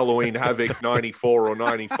at Halloween Havoc 94 or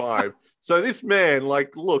 95. So this man,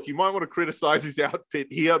 like, look, you might want to criticize his outfit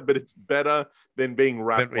here, but it's better than being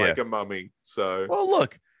wrapped like a mummy. So, well,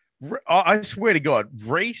 look, I swear to God,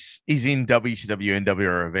 Reese is in WCW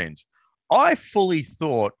NWO Revenge. I fully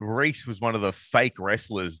thought Reese was one of the fake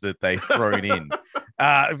wrestlers that they thrown in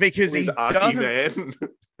because he doesn't.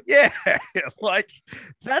 Yeah, like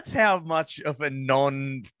that's how much of a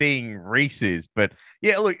non-thing Reese is. But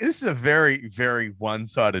yeah, look, this is a very, very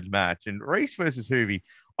one-sided match. And Reese versus Hoovy,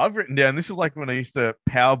 I've written down, this is like when I used to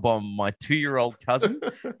powerbomb my 2-year-old cousin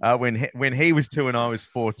when he was 2 and I was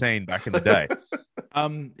 14 back in the day.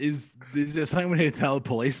 Is there something we need to tell the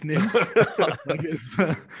police, Nims?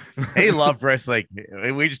 He loved wrestling.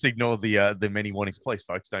 We just ignored the many warnings. Please,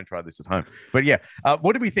 folks, don't try this at home. But yeah,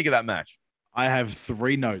 what did we think of that match? I have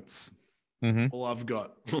 3 notes. Mm-hmm. All I've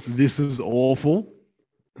got. This is awful.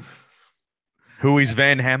 Who is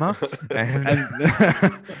Van Hammer?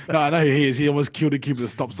 No, I know who he is. He almost killed a kid with a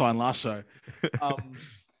stop sign last show.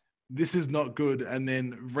 This is not good. And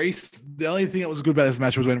then Reese, the only thing that was good about this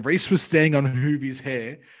match was when Reese was standing on Hoovy's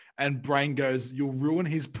hair and Brain goes, "You'll ruin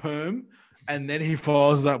his perm." And then he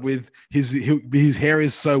follows it up with his hair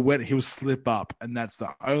is so wet, he'll slip up. And that's the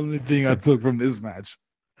only thing I took from this match.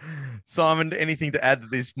 Simon, anything to add to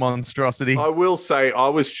this monstrosity? I will say I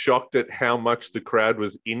was shocked at how much the crowd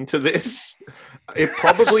was into this. It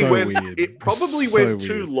probably went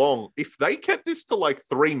too long. If they kept this to like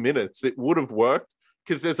 3 minutes, it would have worked,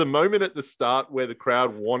 because there's a moment at the start where the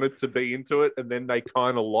crowd wanted to be into it and then they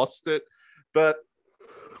kind of lost it. But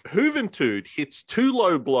Juventud hits 2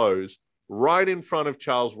 low blows right in front of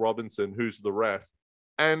Charles Robinson, who's the ref,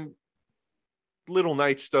 and Little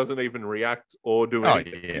Nate doesn't even react or do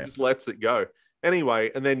anything. He just lets it go.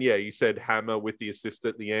 Anyway, and then, you said Hammer with the assist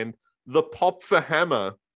at the end. The pop for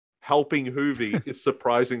Hammer helping Hoovy is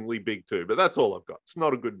surprisingly big too, but that's all I've got. It's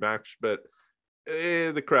not a good match, but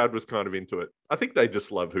the crowd was kind of into it. I think they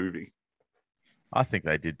just love Hoovy. I think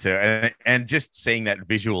they did too. And just seeing that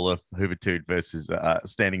visual of Juventud versus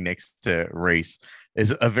standing next to Reese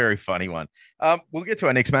is a very funny one. We'll get to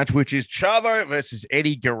our next match, which is Chavo versus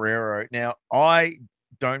Eddie Guerrero. Now, I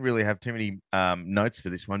don't really have too many notes for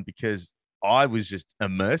this one because I was just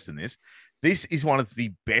immersed in this. This is one of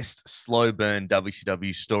the best slow burn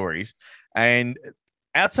WCW stories. And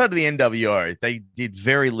outside of the NWO, they did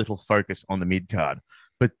very little focus on the mid card.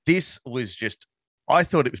 But this was just, I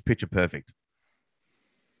thought it was picture perfect.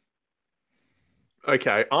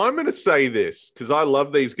 Okay, I'm going to say this because I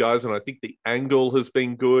love these guys and I think the angle has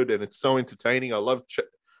been good and it's so entertaining. I love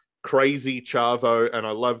Crazy Chavo and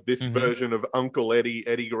I love this version of Uncle Eddie.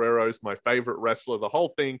 Eddie Guerrero is my favorite wrestler. The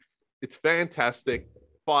whole thing, it's fantastic.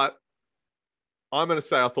 But I'm going to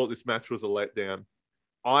say I thought this match was a letdown.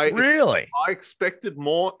 I expected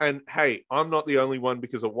more. And hey, I'm not the only one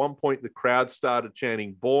because at one point the crowd started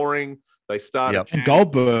chanting boring. They started and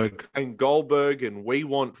Goldberg and we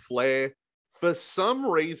want Flair. For some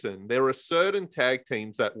reason, there are certain tag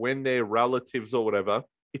teams that when they're relatives or whatever,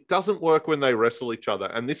 it doesn't work when they wrestle each other.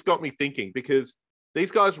 And this got me thinking because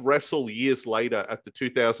these guys wrestle years later at the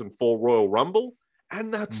 2004 Royal Rumble,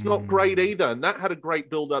 and that's not great either. And that had a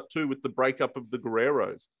great build up too with the breakup of the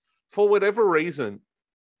Guerreros. For whatever reason,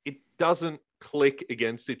 it doesn't click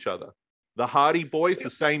against each other. The Hardy Boys,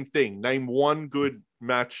 the same thing. Name one good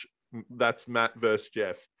match that's Matt versus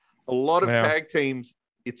Jeff. A lot of tag teams,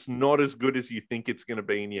 it's not as good as you think it's going to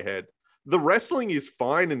be in your head. The wrestling is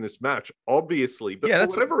fine in this match, obviously, but for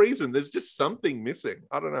whatever reason, there's just something missing.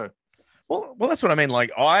 I don't know. Well, that's what I mean.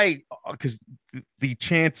 Like because the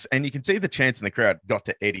chants, and you can see the chants in the crowd got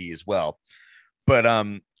to Eddie as well. But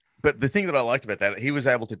the thing that I liked about that, he was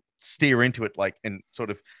able to steer into it, like, and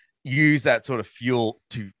sort of use that sort of fuel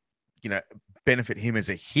to, benefit him as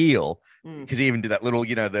a heel, because he even did that little,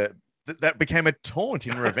 that became a taunt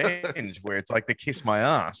in Revenge where it's like the kiss my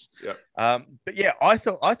ass. But yeah, I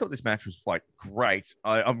thought this match was like great.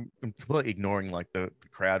 I'm completely ignoring like the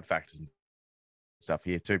crowd factors and stuff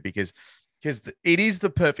here too, because it is the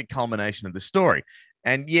perfect culmination of the story.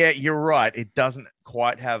 And yeah, you're right. It doesn't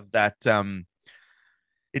quite have that.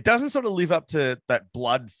 It doesn't sort of live up to that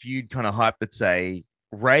blood feud kind of hype that say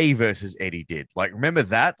Ray versus Eddie did. Like, remember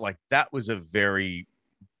that? Like, that was a very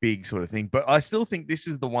big sort of thing. But I still think this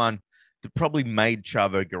is the one that probably made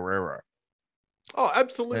Chavo Guerrero. Oh,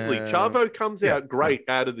 absolutely. Chavo comes out great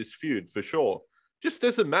out of this feud for sure. Just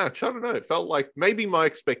as a match, I don't know. It felt like maybe my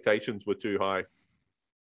expectations were too high.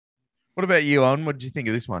 What about you, Owen? What did you think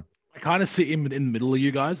of this one? I kind of sit in the middle of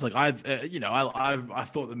you guys. Like I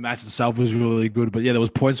thought the match itself was really good, but yeah, there was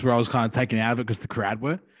points where I was kind of taken out of it because the crowd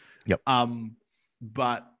were. Yep.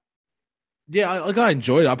 But yeah, I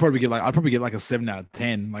enjoyed it. I'd probably get like a 7 out of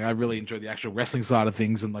 10. Like I really enjoyed the actual wrestling side of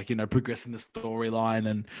things and progressing the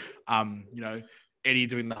storyline and Eddie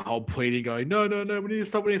doing the whole pleading, going, no, we need to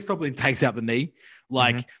stop. And he takes out the knee,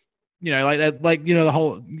 like. Like that, the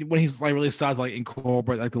whole when he's like really starts like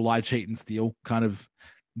incorporate like the lie, cheat, and steal kind of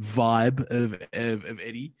vibe of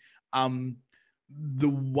Eddie. The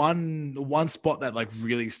one spot that like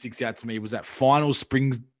really sticks out to me was that final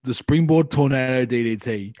the springboard tornado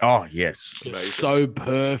DDT. Oh yes, so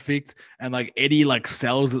perfect, and like Eddie like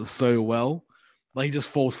sells it so well. Like he just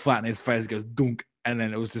falls flat in his face, goes dunk, and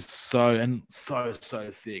then it was just so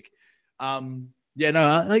sick. It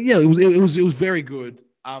was very good.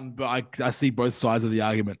 But I see both sides of the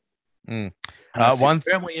argument. One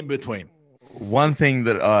firmly in between. One thing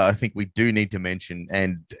that I think we do need to mention,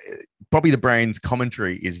 and Bobby the Brain's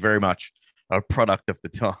commentary is very much a product of the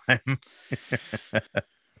time.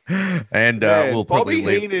 And we'll probably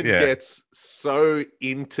Bobby Heenan gets so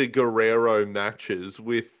into Guerrero matches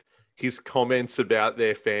with his comments about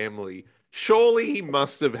their family. Surely he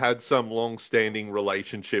must have had some long-standing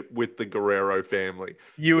relationship with the Guerrero family.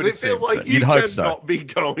 You would feel like you'd hope so. Not be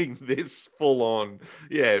going this full on.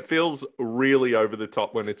 Yeah, it feels really over the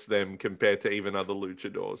top when it's them compared to even other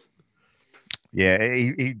luchadors. Yeah,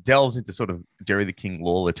 he delves into sort of Jerry the King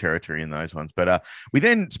Lawler territory in those ones. But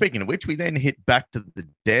speaking of which, we then hit back to the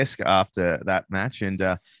desk after that match, and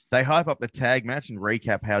they hype up the tag match and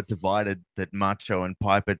recap how divided that Macho and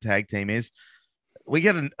Piper tag team is. We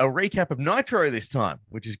get a recap of Nitro this time,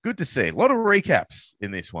 which is good to see. A lot of recaps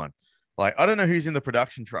in this one. Like, I don't know who's in the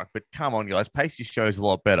production truck, but come on, guys, pace your shows a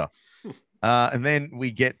lot better. And then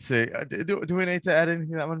we get to do we need to add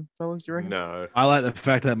anything to that one, fellas? Do you reckon? No. I like the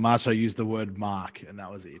fact that Macho used the word mark, and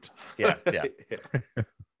that was it. Yeah.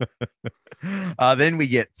 Then we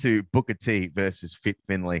get to Booker T versus Fit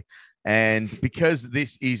Finlay. And because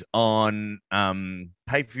this is on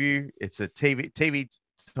pay-per-view, it's a TV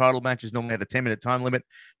title matches normally had a 10-minute time limit.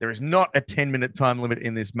 There is not a 10-minute time limit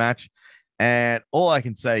in this match. And all I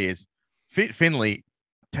can say is Fit Finley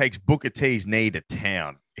takes Booker T's knee to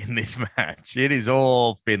town in this match. It is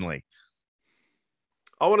all Finley.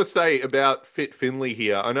 I want to say about Fit Finley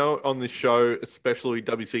here. I know on this show, especially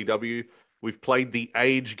WCW, we've played the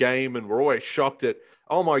age game and we're always shocked at,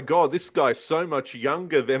 oh my God, this guy's so much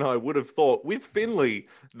younger than I would have thought. With Finley,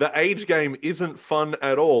 the age game isn't fun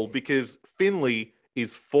at all because Finley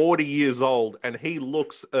is 40 years old and he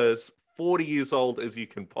looks as 40 years old as you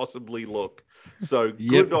can possibly look. So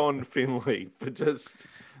good on Finley for just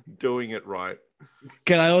doing it right.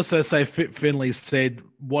 Can I also say Fit Finley said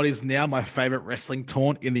what is now my favorite wrestling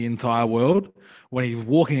taunt in the entire world when he's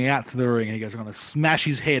walking out to the ring and he goes, I'm going to smash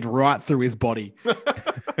his head right through his body. I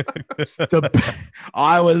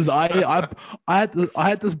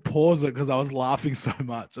had to pause it because I was laughing so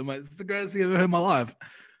much. I'm like, it's the greatest thing I've ever heard in my life.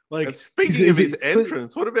 Like, and speaking of his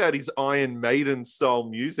entrance, what about his Iron Maiden style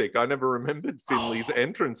music? I never remembered Finley's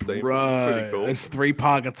entrance theme. Right. Pretty cool. It's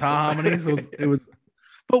 3-part guitar harmonies. It was,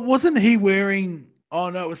 but wasn't he wearing? Oh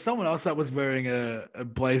no, it was someone else that was wearing a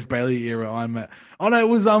Blaze Bailey era Iron Man. Oh no, it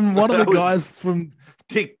was one of the guys from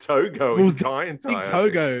Dick Togo. It was Dick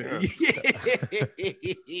Togo. Yeah.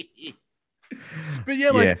 But yeah,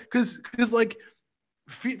 like because like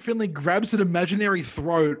Finley grabs an imaginary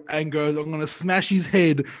throat and goes, I'm gonna smash his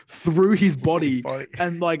head through his body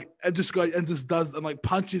and just does and like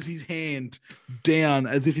punches his hand down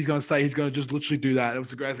as if he's gonna say he's gonna just literally do that. It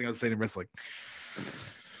was the greatest thing I've seen in wrestling.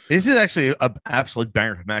 This is actually an absolute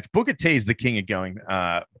banger of a match. Booker T is the king of going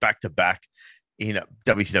back to back in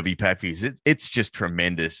WCW pay-per-views. It's just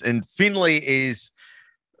tremendous. And Finley is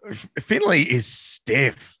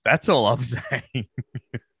stiff. That's all I'm saying.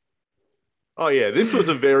 Oh, yeah, this was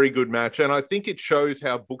a very good match. And I think it shows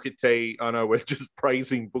how Booker T, I know we're just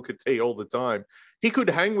praising Booker T all the time. He could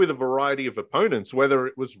hang with a variety of opponents, whether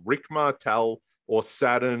it was Rick Martel or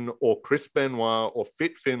Saturn or Chris Benoit or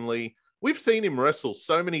Fit Finley. We've seen him wrestle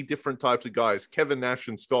so many different types of guys, Kevin Nash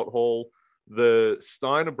and Scott Hall, the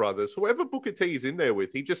Steiner brothers, whoever Booker T is in there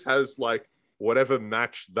with, he just has like whatever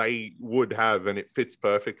match they would have and it fits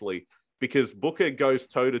perfectly because Booker goes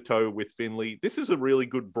toe-to-toe with Finley. This is a really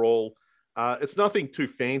good brawl. It's nothing too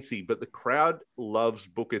fancy, but the crowd loves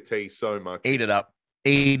Booker T so much. Eat it up.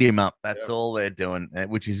 Eat him up. That's all they're doing,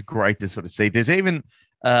 which is great to sort of see. There's even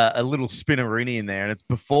a little spinnerini in there, and it's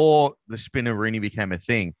before the spinnerini became a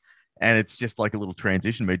thing. And it's just like a little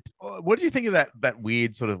transition move. What do you think of that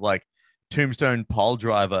weird sort of like tombstone pole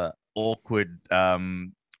driver, awkward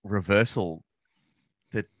reversal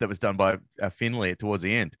that was done by Finley towards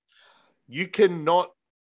the end? You cannot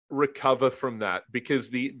recover from that because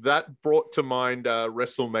that brought to mind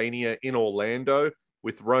WrestleMania in Orlando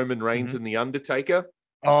with Roman Reigns and The Undertaker.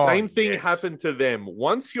 Same thing happened to them.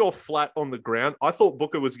 Once you're flat on the ground, I thought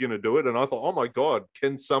Booker was going to do it. And I thought, oh my God,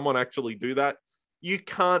 can someone actually do that? You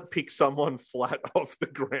can't pick someone flat off the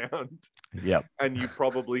ground. Yep. And you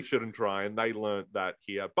probably shouldn't try. And they learned that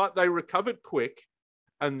here. But they recovered quick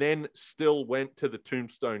and then still went to the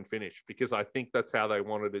tombstone finish because I think that's how they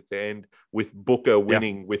wanted it to end with Booker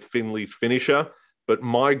winning with Finley's finisher. But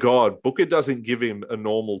my God, Booker doesn't give him a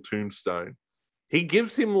normal tombstone. He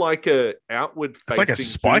gives him like a outward facing like a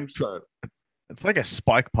spike tombstone. It's like a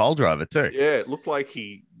spike pole driver too. Yeah, it looked like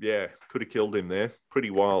he could have killed him there.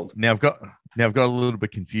 Pretty wild. Now I've got a little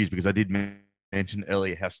bit confused because I did mention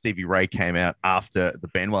earlier how Stevie Ray came out after the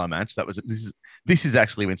Benoit match. This is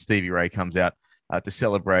actually when Stevie Ray comes out to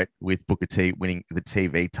celebrate with Booker T winning the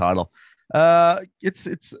TV title.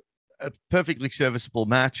 It's a perfectly serviceable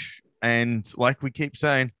match, and like we keep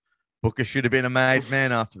saying, Booker should have been a made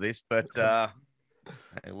man after this, but.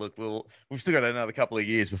 Hey, look, we've still got another couple of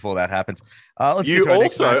years before that happens. Let's get to our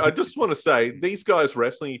next match. I just want to say, these guys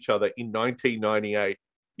wrestling each other in 1998,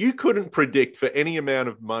 you couldn't predict for any amount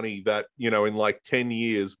of money that, in like 10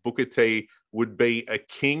 years, Booker T would be a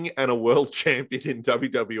king and a world champion in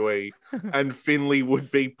WWE and Finley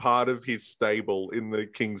would be part of his stable in the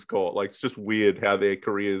King's Court. Like, it's just weird how their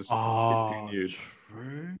careers continued.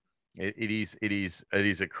 True. It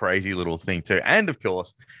is a crazy little thing too, and of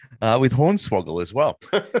course, with Hornswoggle as well.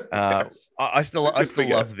 I still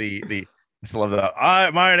love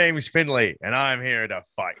that. My name is Finley, and I'm here to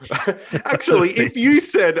fight. Actually, if you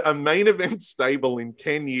said a main event stable in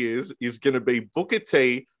 10 years is going to be Booker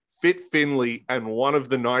T, Fit Finley, and one of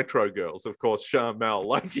the Nitro girls, of course, Sharmell,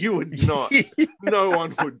 like you would not, no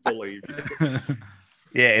one would believe you.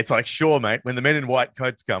 Yeah, it's like, sure, mate. When the men in white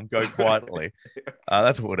coats come, go quietly.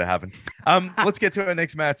 That's what would have happened. Let's get to our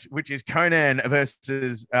next match, which is Conan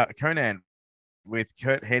versus Conan with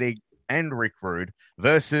Kurt Hennig and Rick Rude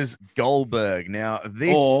versus Goldberg. Now,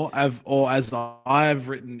 this or as I have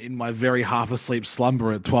written in my very half asleep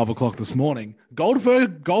slumber at 12 o'clock this morning,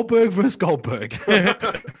 Goldberg versus Goldberg.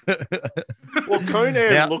 Well,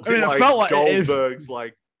 Conan Now, looks I mean, it like felt like Goldberg's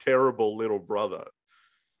like terrible little brother.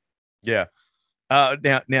 Yeah.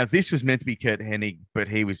 Now this was meant to be Kurt Hennig, but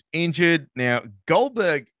he was injured. Now,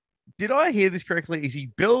 Goldberg, did I hear this correctly? Is he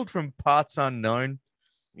billed from parts unknown?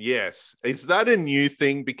 Yes. Is that a new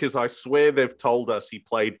thing? Because I swear they've told us he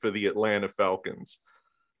played for the Atlanta Falcons.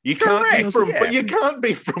 You can't be Correct, from yeah. you can't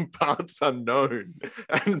be from parts unknown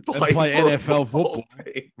and play play for a NFL football.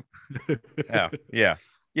 team.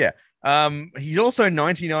 Yeah. He's also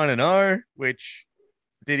 99-0, which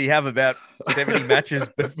did he have about 70 matches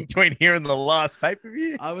between here and the last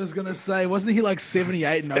pay-per-view? I was gonna say, wasn't he like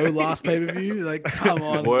 78-0 last pay-per-view? Like, come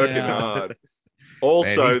on. Working now. hard.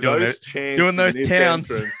 Also, Man, he's doing those it- chants doing those in this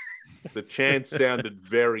towns. entrance, the chants sounded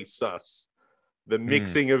very sus. The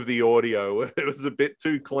mixing of the audio, it was a bit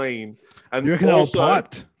too clean. And You reckon they were also,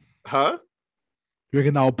 piped? huh? You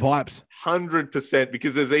reckon they were piped? 100%,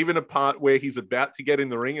 because there's even a part where he's about to get in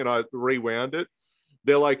the ring and I rewound it.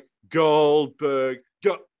 They're like, Goldberg,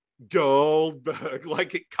 Goldberg.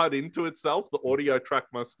 Like it cut into itself. The audio track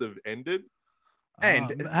must have ended.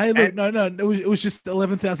 And Hey, look, no, it was just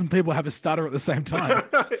 11,000 people have a stutter at the same time.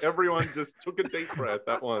 Everyone just took a deep breath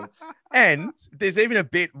at once. And there's even a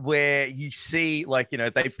bit where you see, like, you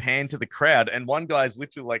know, they pan to the crowd and one guy's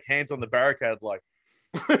literally like hands on the barricade, like,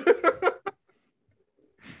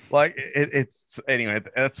 it's anyway,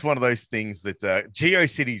 that's one of those things that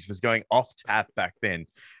GeoCities was going off tap back then,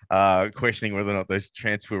 questioning whether or not those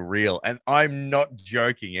chants were real. And I'm not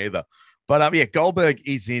joking either. But yeah, Goldberg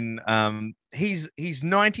is in he's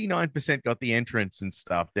 99% got the entrance and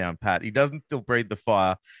stuff down pat. He doesn't still breathe the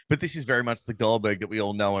fire, but this is very much the Goldberg that we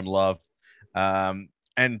all know and love. And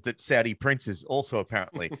that Saudi princes also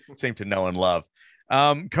apparently seem to know and love.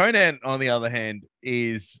 Conan, on the other hand,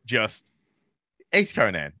 is just he's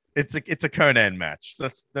Conan. It's a Conan match.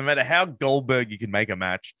 That's no matter how Goldberg you can make a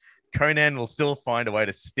match, Conan will still find a way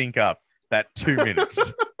to stink up that 2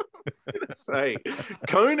 minutes. Say,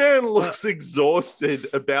 Conan looks exhausted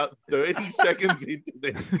about 30 seconds into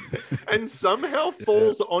this and somehow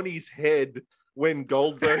falls on his head when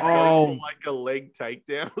Goldberg goes for like a leg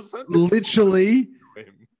takedown or something. Literally,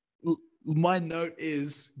 my note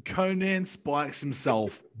is Conan spikes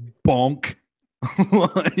himself. Bonk.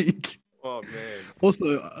 Like, oh man.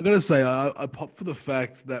 Also, I gotta say, I popped for the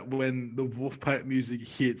fact that when the Wolfpack music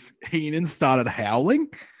hits, Heenan started howling.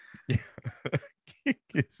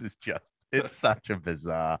 This is just, it's such a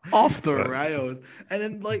bizarre Off the rails. And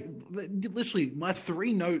then, like, literally, my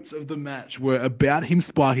 3 notes of the match were about him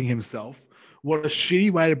spiking himself. What a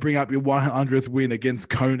shitty way to bring up your 100th win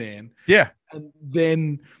against Conan. Yeah. And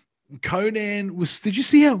then Conan was, did you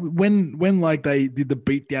see how when like they did the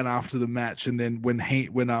beatdown after the match, and then when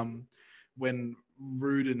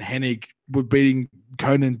Rude and Hennig were beating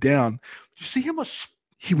Conan down, did you see how much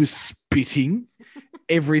he was spitting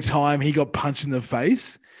every time he got punched in the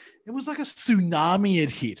face? It was like a tsunami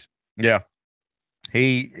had hit. Yeah.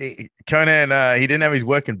 Conan, he didn't have his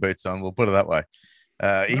working boots on, we'll put it that way.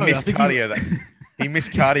 He missed cardio. He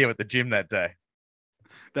missed cardio at the gym that day.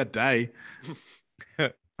 That day.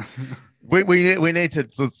 we need to.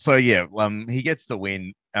 So yeah, he gets the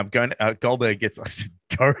win. I'm going. Goldberg gets. I said,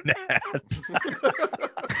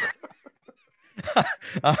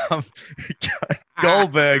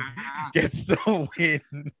 Goldberg gets the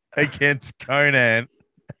win against Conan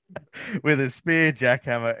with a spear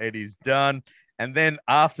jackhammer, and he's done. And then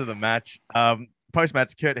after the match,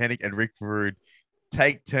 post-match, Kurt Hennig and Rick Rude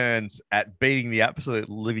take turns at beating the absolute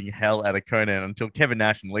living hell out of Conan until Kevin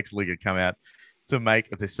Nash and Lex Luger come out to make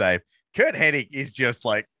the save. Kurt Hennig is just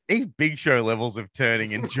like, he's Big Show levels of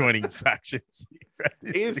turning and joining factions.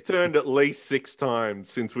 He's turned at least 6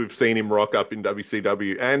 times since we've seen him rock up in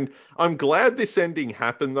WCW. And I'm glad this ending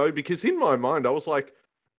happened, though, because in my mind, I was like,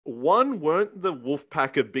 1, weren't the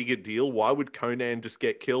Wolfpack a bigger deal? Why would Conan just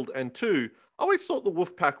get killed? And 2, I always thought the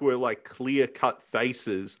Wolfpack were like clear-cut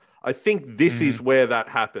faces. I think this is where that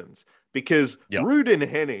happens, because Rude and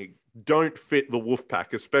Hennig don't fit the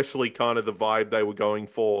Wolfpack, especially kind of the vibe they were going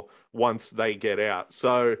for once they get out.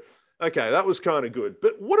 So, okay, that was kind of good.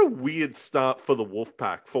 But what a weird start for the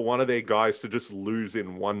Wolfpack for one of their guys to just lose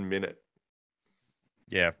in 1 minute.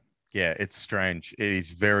 Yeah, it's strange. It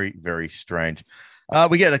is very, very strange.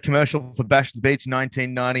 We get a commercial for Bash at the Beach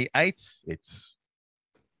 1998.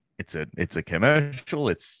 It's a commercial.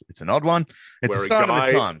 It's an odd one. It's Where a sign of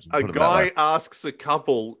the times. A guy asks a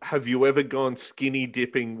couple, "Have you ever gone skinny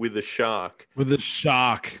dipping with a shark?" With a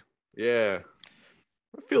shark. Yeah.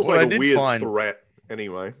 It feels What I like a did weird find- threat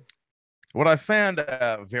anyway. What I found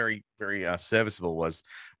very, very serviceable was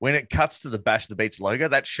when it cuts to the Bash the Beach logo,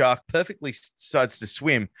 that shark perfectly decides to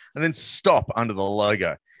swim and then stop under the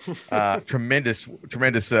logo. Tremendous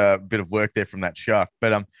bit of work there from that shark.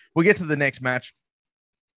 But we'll get to the next match,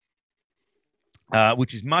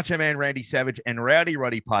 which is Macho Man Randy Savage and Rowdy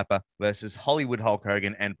Roddy Piper versus Hollywood Hulk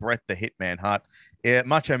Hogan and Bret the Hitman Hart.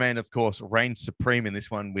 Macho Man, of course, reigns supreme in this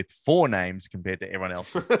one with 4 names compared to everyone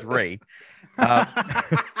else with 3.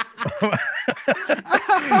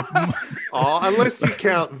 Unless you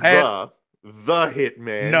count the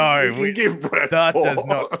Hitman. No, you can give Bret that 4. does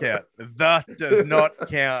not count. That does not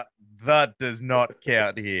count. That does not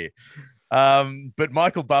count here. But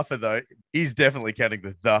Michael Buffer, though, is definitely counting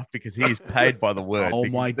the because he is paid by the word. Oh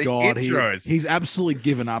my God. Intros, He's absolutely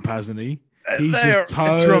given up, hasn't he? He's it's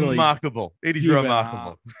remarkable. It is given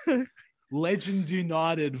remarkable. Legends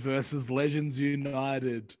United versus Legends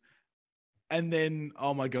United. And then,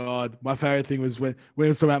 oh my God, my favorite thing was when it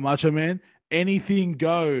was talking about Macho Man, anything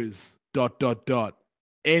goes, ...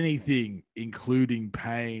 anything, including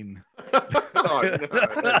pain. Oh, no,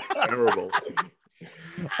 that's terrible.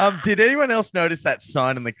 Did anyone else notice that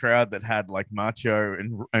sign in the crowd that had like Macho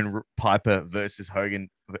and Piper versus Hogan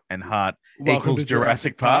and Hart Welcome equals to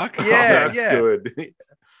Jurassic Park? Oh, Yeah, that's yeah. good.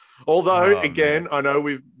 Although, Oh, again, I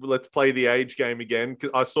know let's play the age game again,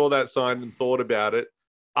 because I saw that sign and thought about it.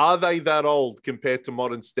 Are they that old compared to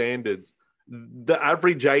modern standards? The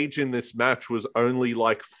average age in this match was only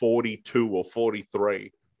like 42 or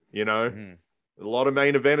 43, you know? Mhm. A lot of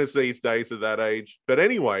main eventers these days are that age. But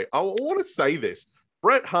anyway, I want to say this.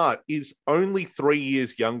 Bret Hart is only 3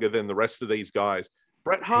 years younger than the rest of these guys.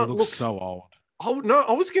 Bret He Hart looks so old. Oh, no,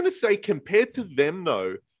 I was going to say compared to them,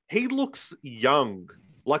 though, he looks young.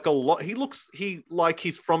 Like a lot.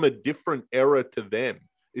 He's from a different era to them.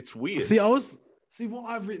 It's weird. See what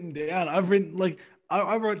I've written down. I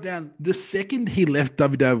wrote down the second he left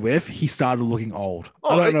WWF, he started looking old.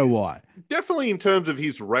 I don't know why. Definitely in terms of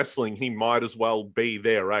his wrestling, he might as well be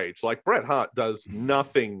their age. Like Bret Hart does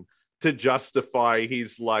nothing to justify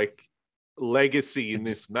his like legacy in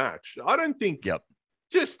this match. I don't think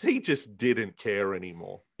he just didn't care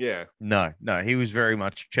anymore. Yeah. No, he was very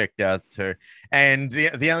much checked out too. And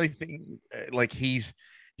the only thing, like he's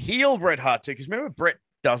heel Bret Hart too, because remember Bret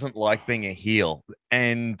doesn't like being a heel,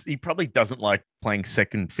 and he probably doesn't like playing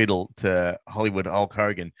second fiddle to Hollywood Hulk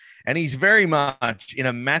Hogan. And he's very much in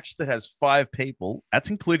a match that has 5 people,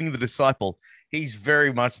 that's including the Disciple. He's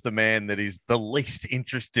very much the man that is the least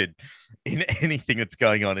interested in anything that's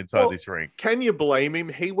going on inside this ring. Can you blame him?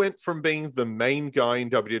 He went from being the main guy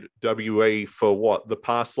in WWE for the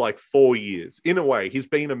past like 4 years. In a way, he's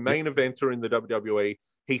been a main eventer in the WWE.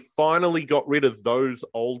 He finally got rid of those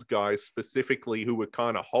old guys specifically who were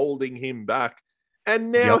kind of holding him back.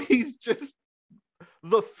 And now he's just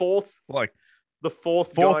the fourth guy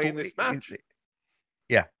in this match.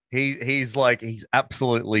 Yeah. He's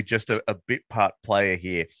absolutely just a bit part player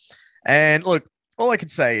here. And look, all I can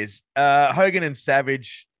say is Hogan and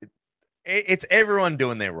Savage, it's everyone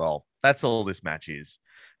doing their role. That's all this match is.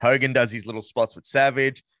 Hogan does his little spots with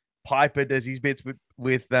Savage. Piper does his bits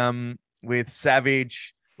with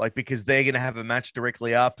Savage, like because they're going to have a match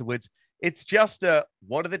directly afterwards. It's just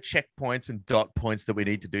what are the checkpoints and dot points that we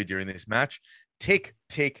need to do during this match? Tick,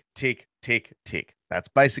 tick, tick, tick, tick. That's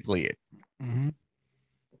basically it. Mm-hmm.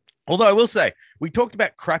 Although I will say, we talked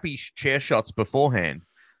about crappy chair shots beforehand.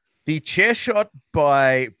 The chair shot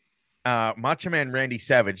by Macho Man Randy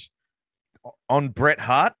Savage on Bret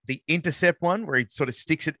Hart, the intercept one, where he sort of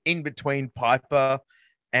sticks it in between Piper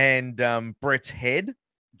and Bret's head.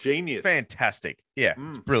 Genius. Fantastic. Yeah,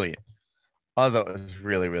 it's brilliant. I thought it was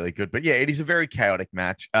really, really good. But yeah, it is a very chaotic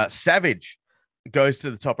match. Savage goes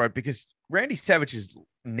to the top rope because Randy Savage's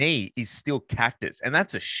knee is still cactus, and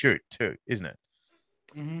that's a shoot too, isn't it?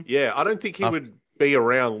 Mm-hmm. Yeah, I don't think he would be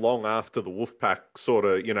around long after the Wolfpack sort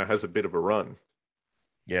of, has a bit of a run.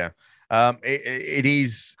 Yeah. It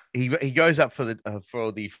is. He goes up for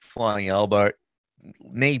the flying elbow,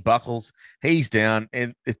 knee buckles. He's down,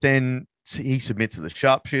 and then he submits to the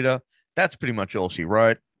sharpshooter. That's pretty much all she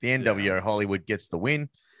wrote. The NWO Hollywood gets the win.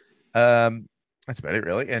 That's about it,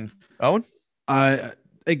 really. And Owen,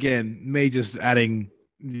 again, me just adding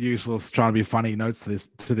useless trying to be funny notes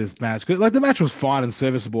to this match, because like the match was fine and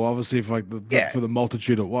serviceable, obviously, for the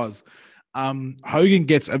multitude it was. Hogan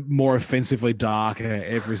gets more offensively dark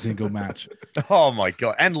every single match. Oh my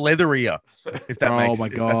god, and leatherier. If that makes, my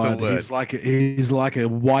if that's a god, word. he's like a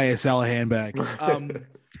YSL handbag.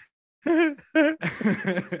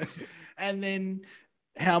 And then,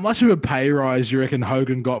 how much of a pay rise you reckon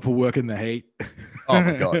Hogan got for working the heat? Oh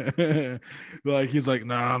my God. Like he's like,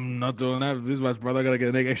 no, I'm not doing that this much, brother. I gotta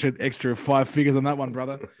get an extra 5 figures on that one,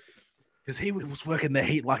 brother. Because he was working the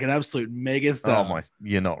heat like an absolute megastar. Oh my,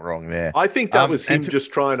 you're not wrong there. I think that was him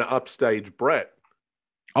just trying to upstage Brett.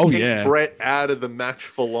 Oh Keep yeah, Brett out of the match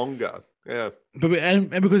for longer. Yeah, but and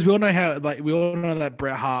because we all know how, like, we all know that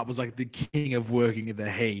Bret Hart was like the king of working in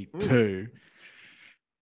the heat too.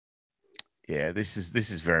 Yeah, this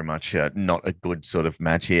is very much not a good sort of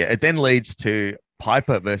match here. It then leads to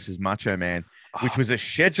Piper versus Macho Man, which was a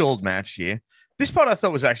scheduled match here. This part I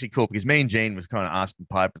thought was actually cool because me and Gene was kind of asking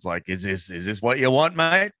Piper, it's like, is this what you want,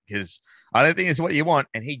 mate? Because I don't think it's what you want.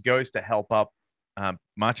 And he goes to help up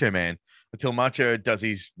Macho Man until Macho does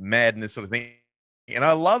his madness sort of thing. And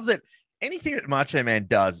I love that anything that Macho Man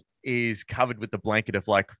does is covered with the blanket of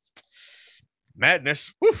like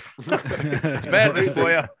madness. It's madness for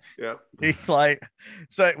you. yeah. He's like,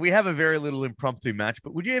 so we have a very little impromptu match,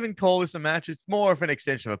 but would you even call this a match? It's more of an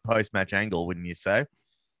extension of a post-match angle, wouldn't you say?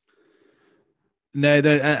 No,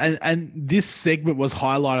 and this segment was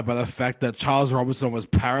highlighted by the fact that Charles Robinson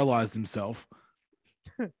almost paralyzed himself.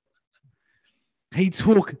 He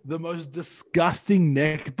took the most disgusting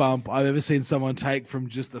neck bump I've ever seen someone take from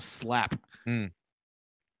just a slap.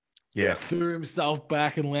 Yeah. Threw himself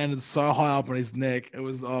back and landed so high up on his neck. It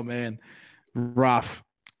was, oh man, rough.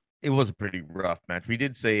 It was a pretty rough match. We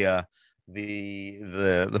did see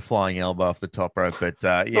the flying elbow off the top rope, but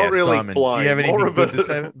yeah, not really Simon, flying. do you have anything more of good to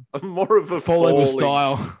say? More of a Falling with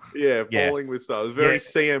style. Yeah, falling with style. It was very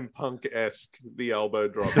CM Punk-esque, the elbow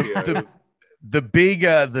drop here. The big,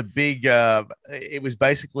 it was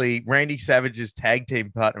basically Randy Savage's tag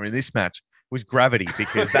team partner in this match was Gravity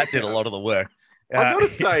because that did a lot of the work. I gotta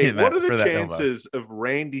say, what are the chances of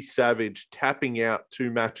Randy Savage tapping out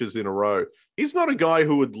 2 matches in a row? He's not a guy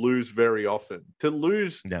who would lose very often. To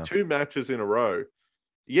lose 2 matches in a row,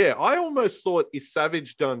 yeah, I almost thought, is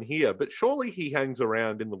Savage done here? But surely he hangs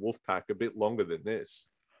around in the Wolfpack a bit longer than this.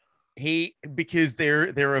 Because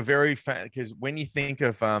they're a very because when you think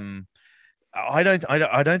of I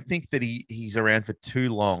don't think that he's around for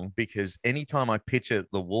too long because anytime I picture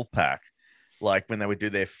the Wolfpack, like when they would do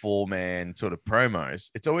their 4-man sort of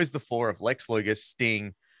promos, it's always the 4 of Lex Luger,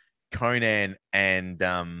 Sting, Conan, and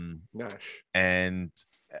Nash. And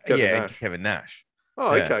Nash. Kevin Nash.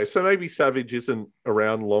 Oh, yeah. Okay. So maybe Savage isn't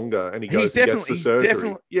around longer and he goes and gets the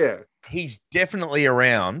surgery. He's definitely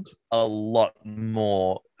around a lot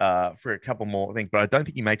more for a couple more things, but I don't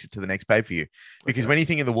think he makes it to the next pay-per-view because when you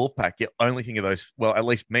think of the Wolfpack, you only think of those. Well, at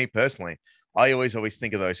least me personally, I always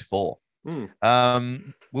think of those 4.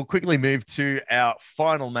 We'll quickly move to our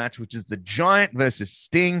final match, which is the Giant versus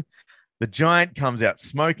Sting. The Giant comes out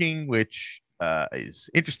smoking, which is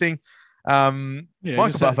interesting. Michael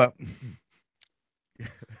Buffer.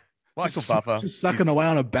 Michael Buffer just sucking away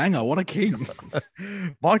on a banger. What a king!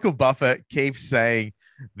 Michael Buffer keeps saying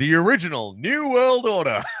the original New World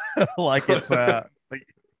Order, like it's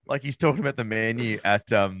like he's talking about the menu at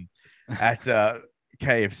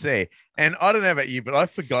KFC. And I don't know about you, but I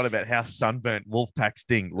forgot about how sunburnt Wolfpack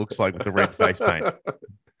Sting looks like with the red face paint.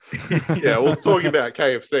 Yeah, well, talking about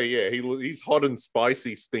KFC, yeah, he's hot and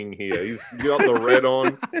spicy Sting here. He's got the red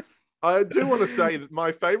on. I do want to say that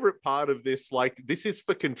my favorite part of this, like, this is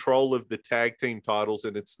for control of the tag team titles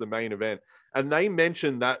and it's the main event. And they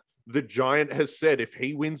mentioned that the Giant has said if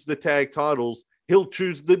he wins the tag titles, he'll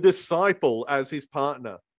choose the Disciple as his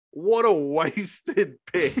partner. What a wasted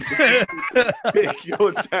pick. Pick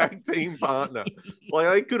your tag team partner. Like,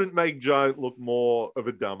 they couldn't make Giant look more of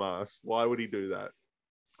a dumbass. Why would he do that?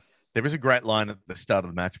 There was a great line at the start of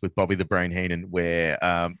the match with Bobby the Brain Heenan where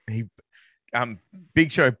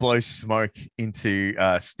Big Show blows smoke into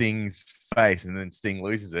Sting's face and then Sting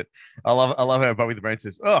loses it. I love how Bobby the Brain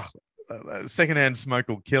says, secondhand smoke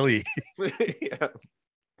will kill you. Yeah.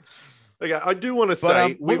 Okay, I do want to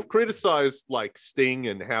say we've criticized like Sting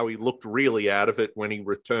and how he looked really out of it when he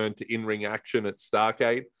returned to in-ring action at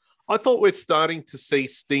Starrcade. I thought we're starting to see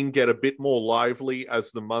Sting get a bit more lively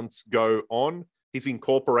as the months go on. He's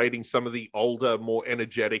incorporating some of the older, more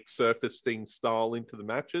energetic Surfer Sting style into the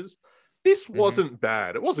matches. This wasn't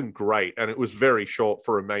bad. It wasn't great, and it was very short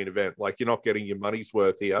for a main event. Like, you're not getting your money's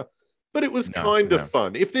worth here, but it was kind of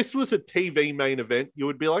fun. If this was a TV main event, you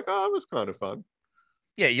would be like, oh, it was kind of fun.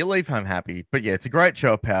 Yeah, you leave home happy. But yeah, it's a great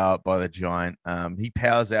show of power by the Giant. He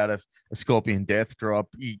powers out of a Scorpion Death Drop.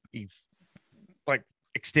 He like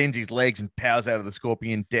extends his legs and powers out of the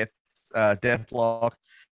Scorpion Deathlock.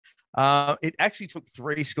 It actually took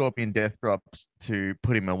 3 Scorpion Death Drops to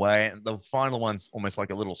put him away. And the final one's almost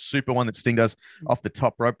like a little super one that Sting does off the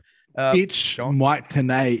top rope. Mike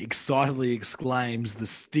Tenay excitedly exclaims the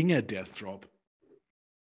Stinger Death Drop.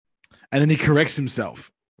 And then he corrects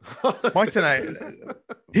himself. Mike Tenay.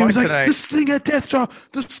 He was like, the Stinger Death Drop,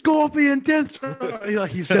 the Scorpion Death Drop.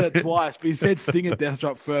 He said it twice, but he said Stinger Death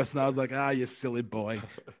Drop first. And I was like, you silly boy.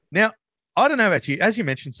 Now, I don't know about you. As you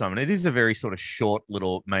mentioned, Simon, it is a very sort of short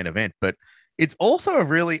little main event, but it's also a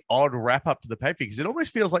really odd wrap up to the pay-per-view because it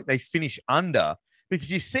almost feels like they finish under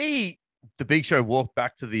because you see the Big Show walk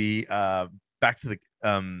back to the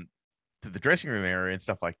dressing room area and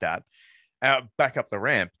stuff like that, back up the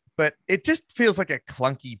ramp. But it just feels like a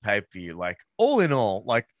clunky pay-per-view. Like all in all,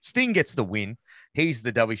 like Sting gets the win. He's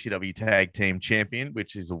the WCW Tag Team Champion,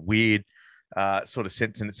 which is a weird sort of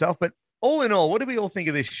sentence in itself. But all in all, what do we all think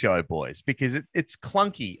of this show, boys? Because it's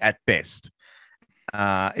clunky at best.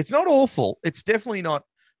 It's not awful. It's definitely not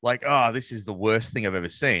like, this is the worst thing I've ever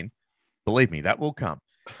seen. Believe me, that will come.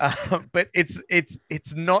 But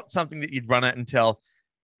it's not something that you'd run at and tell.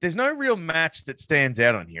 There's no real match that stands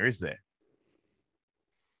out on here, is there?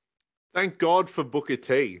 Thank God for Booker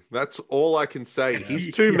T. That's all I can say.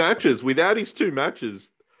 His two matches, without his two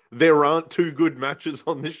matches, there aren't two good matches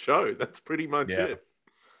on this show. That's pretty much it.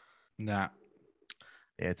 Nah.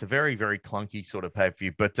 Yeah, it's a very, very clunky sort of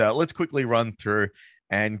pay-per-view. But let's quickly run through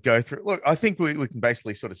and go through. Look, I think we can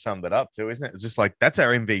basically sort of sum that up too, isn't it? It's just like, that's our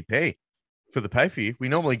MVP for the pay-per-view. We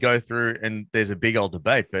normally go through and there's a big old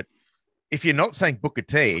debate, but if you're not saying Booker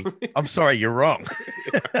T, I'm sorry, you're wrong.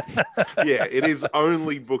 Yeah, it is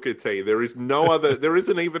only Booker T. There is no other. There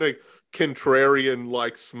isn't even a contrarian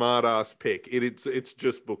like smart ass pick. It's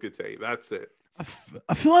just Booker T. That's it.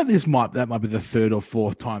 I feel like that might be the third or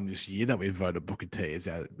fourth time this year that we've voted Booker T as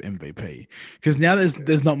our MVP because now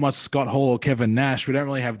there's not much Scott Hall or Kevin Nash. We don't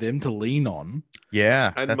really have them to lean on.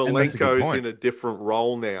 Yeah, and Malenko's in a different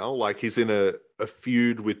role now. Like he's in a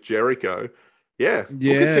feud with Jericho. Yeah.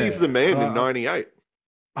 Booker T's the man in '98.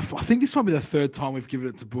 I think this might be the third time we've given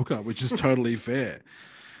it to Booker, which is totally fair.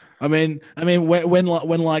 I mean, when a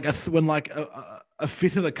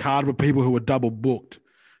fifth of the card were people who were double booked,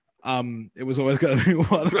 it was always going to be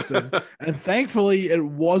one of them. And thankfully, it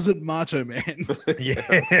wasn't Macho Man.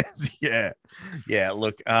 Yes, yeah.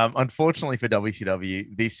 Look, unfortunately for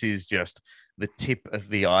WCW, this is just the tip of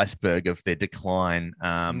the iceberg of their decline.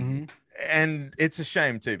 And it's a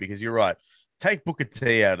shame too because you're right. Take Booker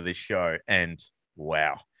T out of this show, and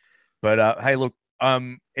wow. But hey, look,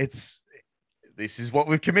 this is what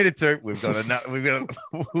we've committed to.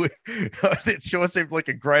 It sure seemed like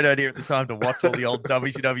a great idea at the time to watch all the old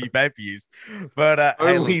WCW pay-per-views. But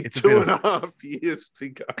only hey, look, it's 2.5 years to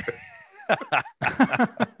go.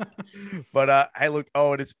 But hey, look,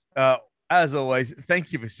 Owen, it's as always,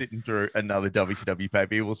 thank you for sitting through another WCW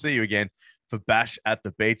pay-per-view. We'll see you again for Bash at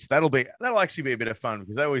the Beach. That'll actually be a bit of fun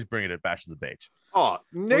because they always bring it at Bash at the Beach. Oh,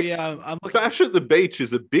 Bash at the Beach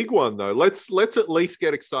is a big one though. Let's at least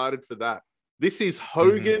get excited for that. This is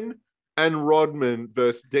Hogan and Rodman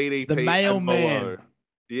versus DDP. The mailman.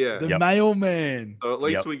 Yeah. The mailman. So at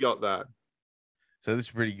least we got that. So this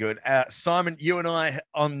is pretty good. Simon, you and I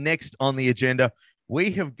next on the agenda,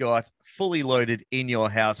 we have got Fully Loaded in Your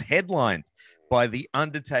House headlined by The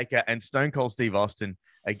Undertaker and Stone Cold Steve Austin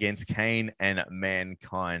against Kane and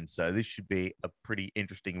Mankind. So this should be a pretty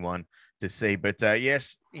interesting one to see. But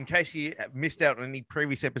yes, in case you missed out on any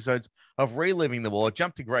previous episodes of Reliving the War,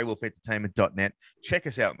 jump to greywolfentertainment.net. Check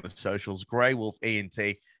us out on the socials, Grey Wolf ENT,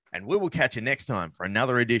 and we will catch you next time for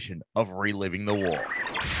another edition of Reliving the War.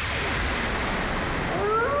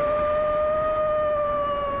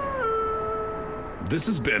 This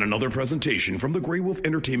has been another presentation from the Grey Wolf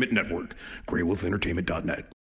Entertainment Network, greywolfentertainment.net.